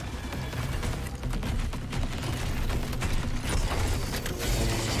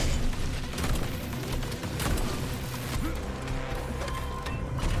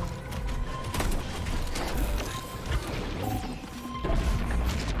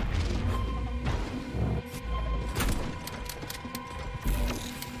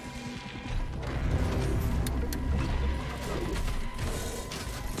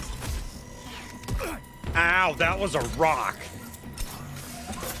 Ow, that was a rock.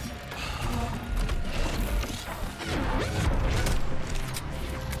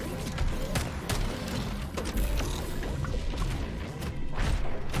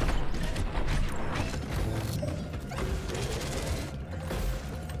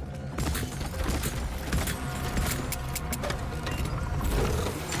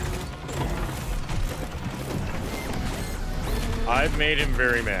 I've made him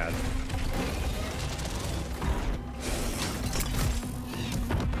very mad.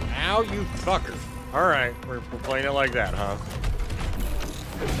 Ow, you fucker. Alright, we're playing it like that, huh?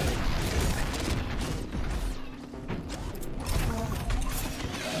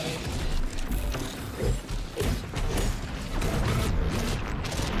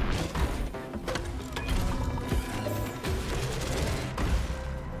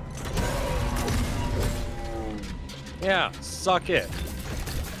 Yeah, suck it.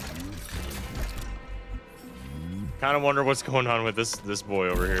 Kind of wonder what's going on with this boy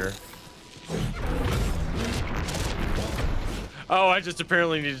over here. Oh, I just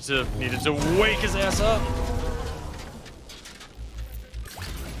apparently needed to wake his ass up.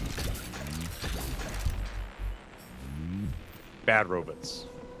 Bad robots.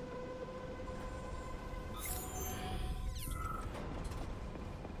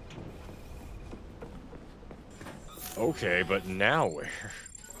 Okay, but now where?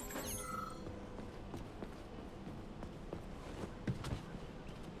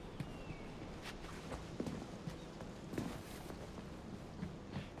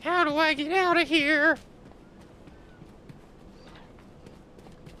 How do I get out of here?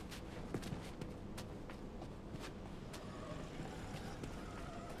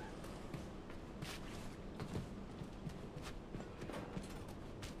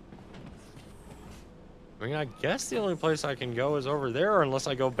 I mean, I guess the only place I can go is over there, unless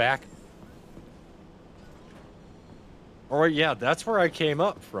I go back. Or yeah, that's where I came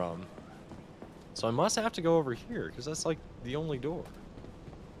up from. So I must have to go over here, because that's like the only door.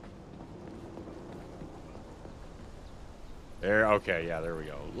 There, okay, yeah, there we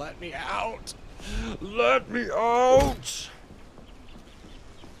go. Let me out! Let me out!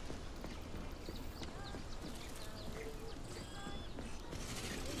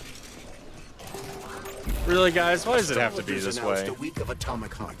 Really, guys? Why does it have to be this way? A week of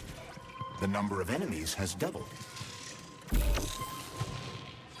atomic hunt. The number of enemies has doubled.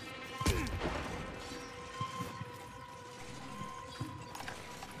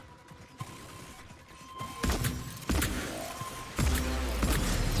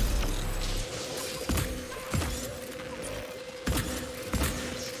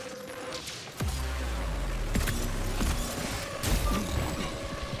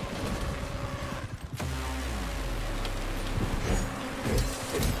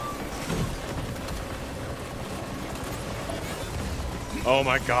 Oh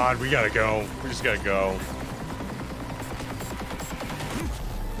my god, we gotta go. We just gotta go.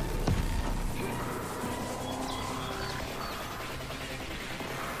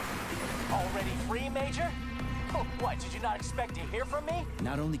 Already free, Major? Oh, what, did you not expect to hear from me?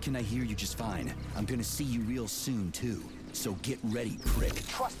 Not only can I hear you just fine, I'm gonna see you real soon, too. So get ready, prick.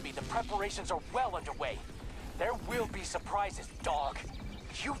 Trust me, the preparations are well underway. There will be surprises, dog.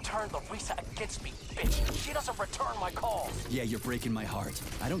 You turned Larissa against me, bitch. She doesn't return my calls. Yeah, you're breaking my heart.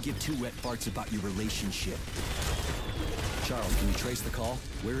 I don't give two wet farts about your relationship. Charles, can you trace the call?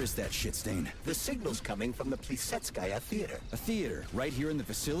 Where is that shit stain? The signal's coming from the Plisetskaya Theater. A theater? Right here in the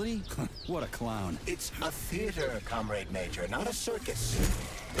facility? What a clown. It's a theater, Comrade Major, not a circus.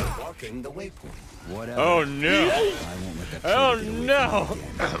 They're walking the waypoint. Whatever. Oh no! I won't let that oh no!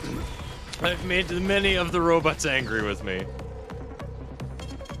 I've made many of the robots angry with me.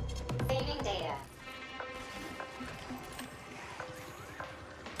 Saving data.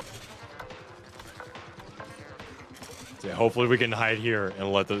 Yeah, hopefully we can hide here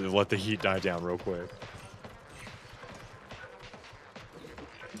and let the heat die down real quick.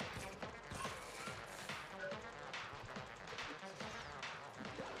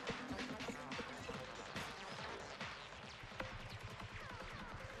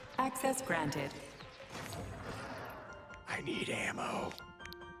 Access granted. I need ammo.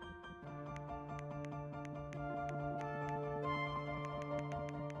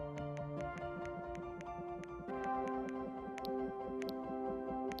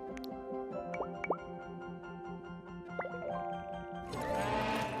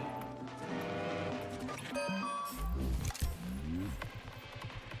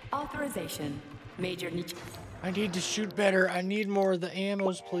 Authorization. Major Nietzsche. I need to shoot better. I need more of the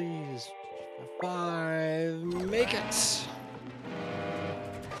ammos, please. 5. Make it.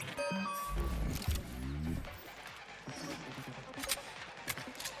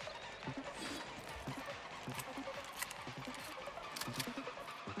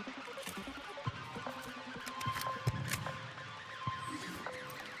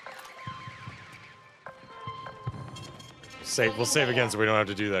 We'll save again so we don't have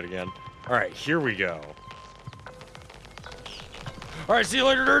to do that again. All right, here we go. All right, see you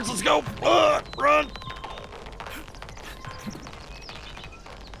later, nerds. Let's go. Run.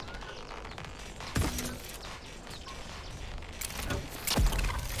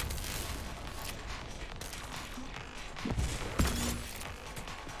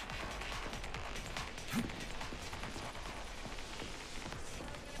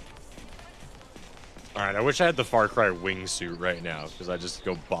 All right, I wish I had the Far Cry wingsuit right now, because I just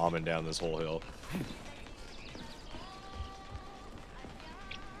go bombing down this whole hill.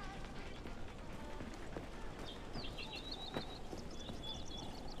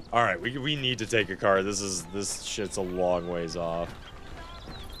 All right, we need to take a car. This shit's a long ways off.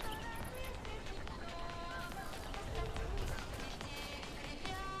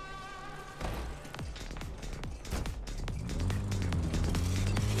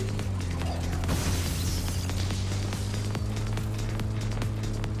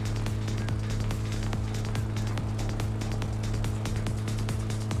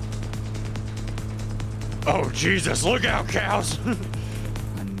 Oh, Jesus, look out, cows!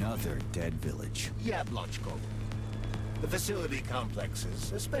 Another dead village. Yablonchko. The facility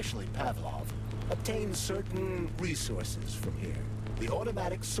complexes, especially Pavlov, obtain certain resources from here. The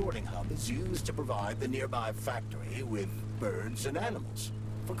automatic sorting hub is used to provide the nearby factory with birds and animals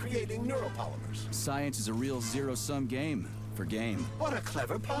for creating neuropolymers. Science is a real zero-sum game for game. What a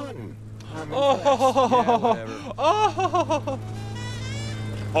clever pun.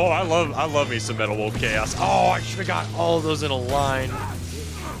 Oh, I love me some Metal Wolf Chaos. Oh, I should have got all of those in a line.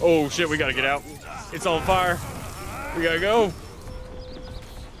 Oh shit, we gotta get out. It's on fire. We gotta go.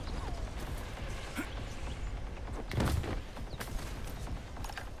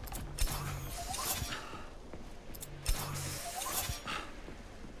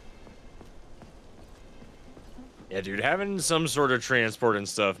 Yeah, dude, having some sort of transport and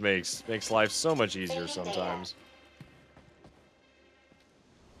stuff makes life so much easier sometimes.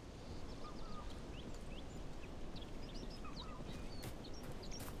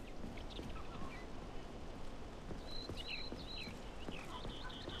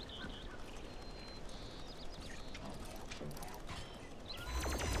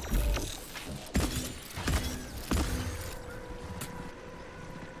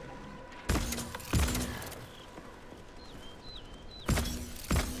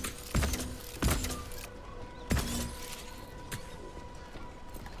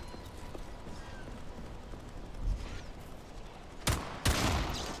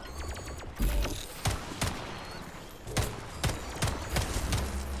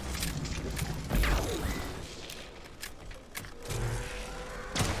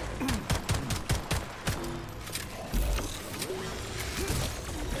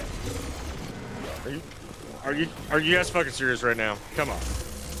 Are you guys fucking serious right now? Come on.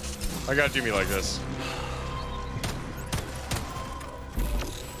 I gotta do me like this.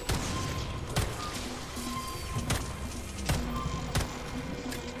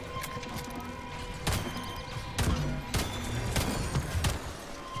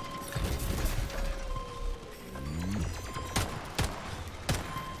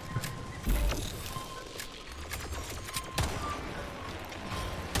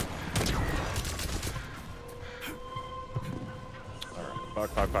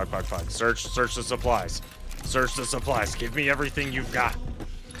 Fuck. Search the supplies. Search the supplies. Give me everything you've got.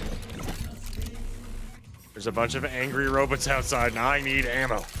 There's a bunch of angry robots outside, and I need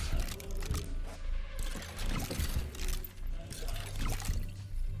ammo.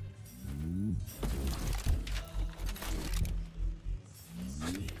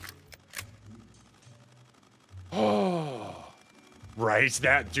 Oh, right?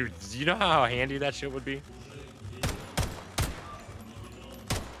 That, dude, do you know how handy that shit would be?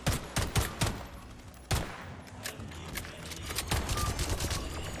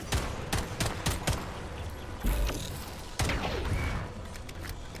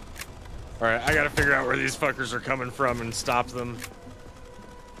 Alright, I gotta figure out where these fuckers are coming from and stop them.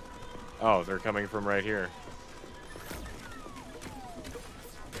 Oh, they're coming from right here.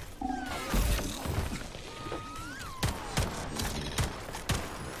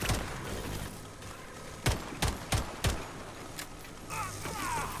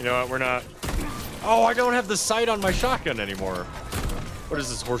 You know what, we're not... Oh, I don't have the sight on my shotgun anymore. What is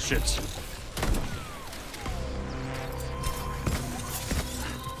this horseshit?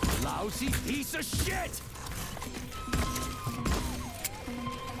 Lousy piece of shit!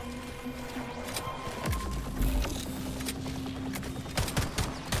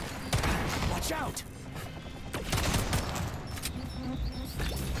 Watch out!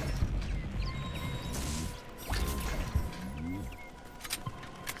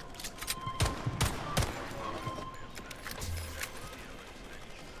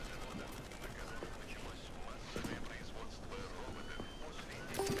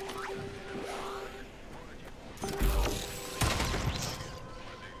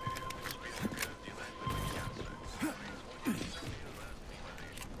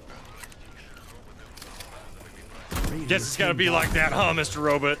 Guess it's gotta be like that, huh, Mr.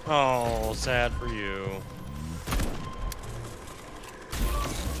 Robot? Oh, sad for you.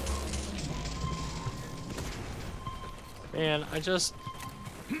 Man, I just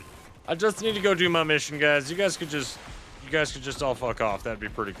need to go do my mission, guys. You guys could just all fuck off. That'd be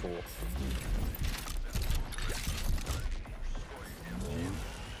pretty cool.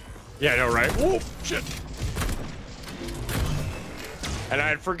 Yeah, I know, right? Oh, shit. And I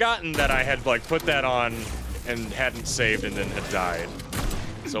had forgotten that I had like put that on and hadn't saved and then had died.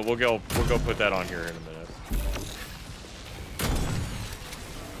 So we'll go put that on here in a minute.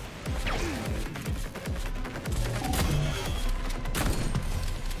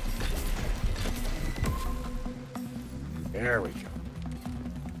 There we go.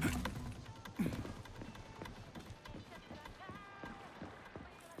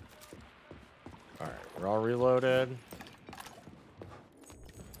 All right, we're all reloaded.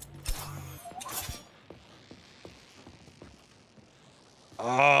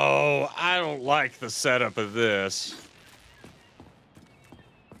 Oh, I don't like the setup of this.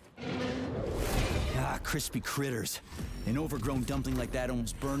 Ah, crispy critters. An overgrown dumpling like that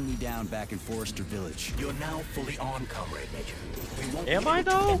almost burned me down back in Forrester Village. You're now fully on, Comrade Major. We won't Am be I,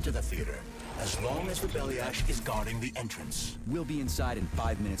 able though? to enter the theater as long as the Bellyash is guarding the entrance. We'll be inside in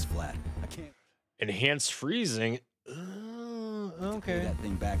 5 minutes flat. I can't Enhanced freezing. Okay. pay that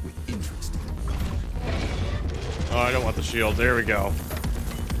thing back with interest. Oh, I don't want the shield. There we go.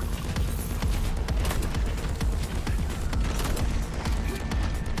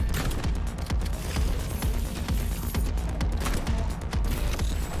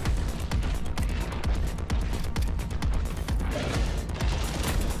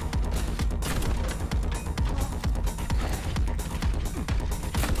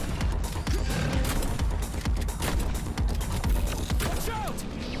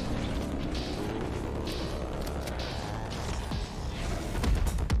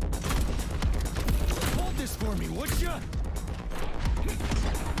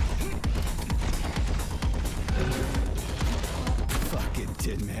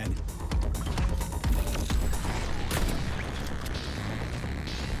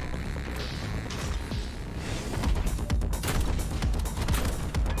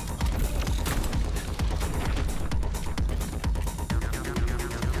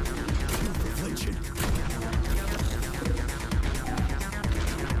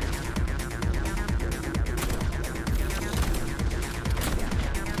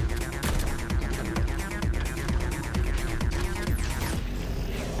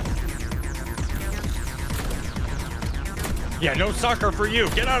 Yeah, no soccer for you.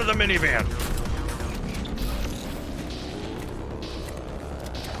 Get out of the minivan.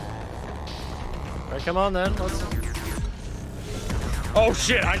 All right, come on then. Let's... Oh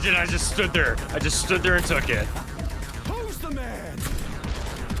shit! I just stood there. I just stood there and took it. Who's the man?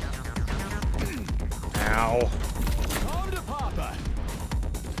 Ow. Come to Papa.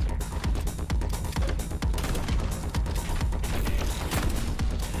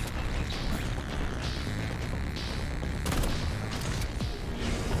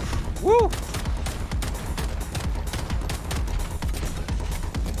 Woo!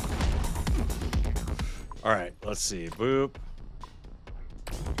 All right, let's see. Boop.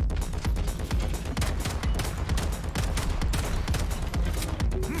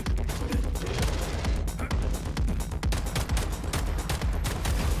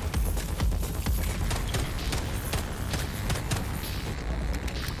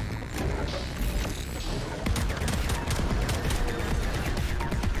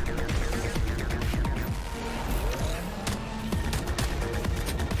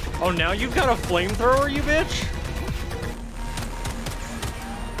 Oh, now you've got a flamethrower, you bitch?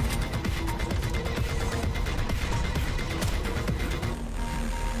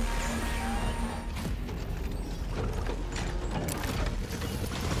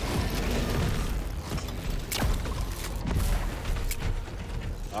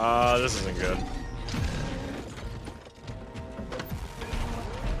 This isn't good.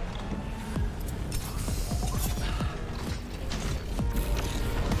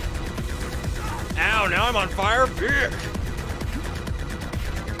 Ow, now I'm on fire? Bitch.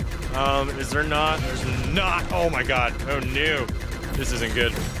 Is there not? There's not. Oh my god. Oh no. This isn't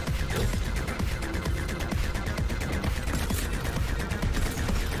good.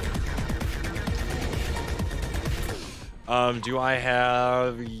 Do I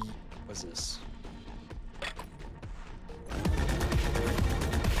have... What's this?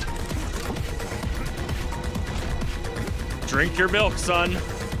 Drink your milk, son. Who's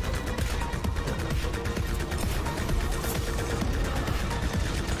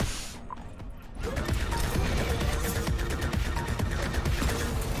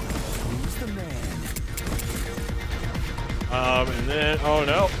the man? And then... Oh,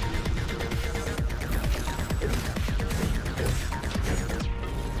 no.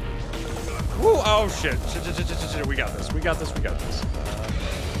 Woo! Oh shit. Shit. We got this. We got this. We got this.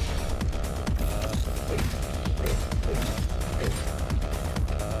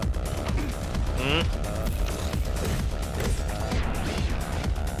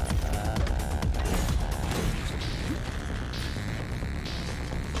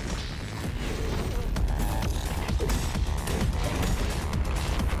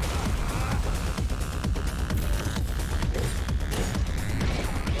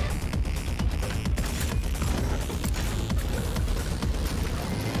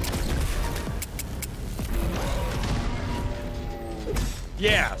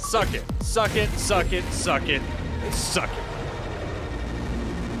 Yeah, suck it. Suck it, suck it, suck it, suck it.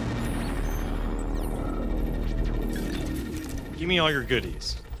 Give me all your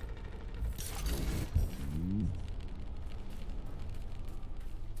goodies.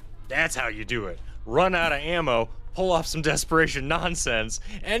 That's how you do it. Run out of ammo, pull off some desperation nonsense,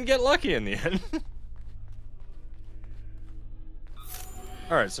 and get lucky in the end.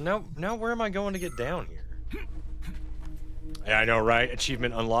 Alright, so now where am I going to get down here? Yeah, I know, right?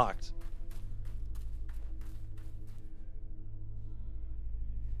 Achievement unlocked.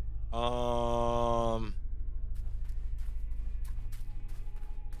 Oh,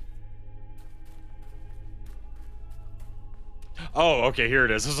 okay, here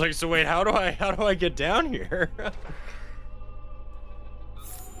it is. I was like, so wait, how do I get down here?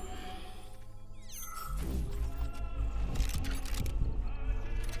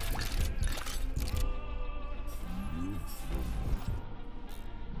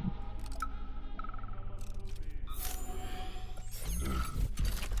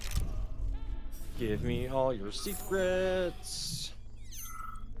 Give me all your secrets.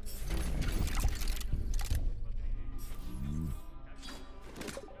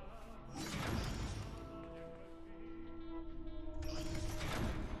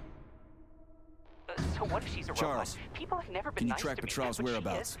 So what if she's a Charles, robot? People have never been can you nice track to me Petrov's since what she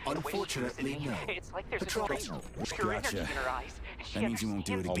whereabouts? is, the way she Unfortunately, looks at me. no. It's like there's Petrov- a strange pure energy Gotcha. in her eyes. And she That means you won't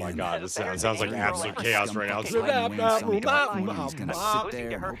do it understands again. Oh my god, this better sounds like than absolute anyone chaos else. right now. He's hiding away in some dark corner. He's gonna Blah. sit there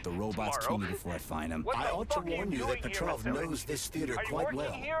and Her hope the robots kill me before I find him. I ought to warn you that Petrov knows this theater quite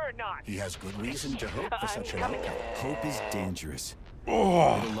well. He has good reason to hope for such an outcome. Hope is dangerous.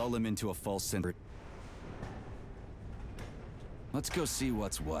 Oh. It'll lull him into a false sense. Let's go see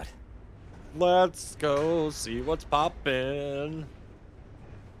what's what. Let's go see what's poppin'.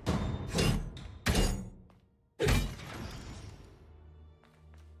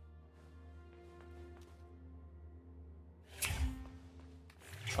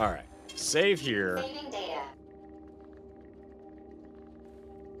 All right, save here. Saving data.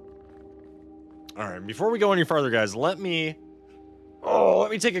 All right, before we go any further, guys, let me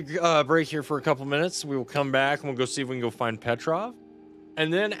take a break here for a couple minutes. We will come back and we'll go see if we can go find Petrov.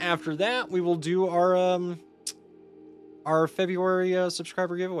 And then after that, we will do our February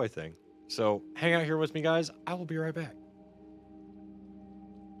subscriber giveaway thing. So hang out here with me, guys. I will be right back.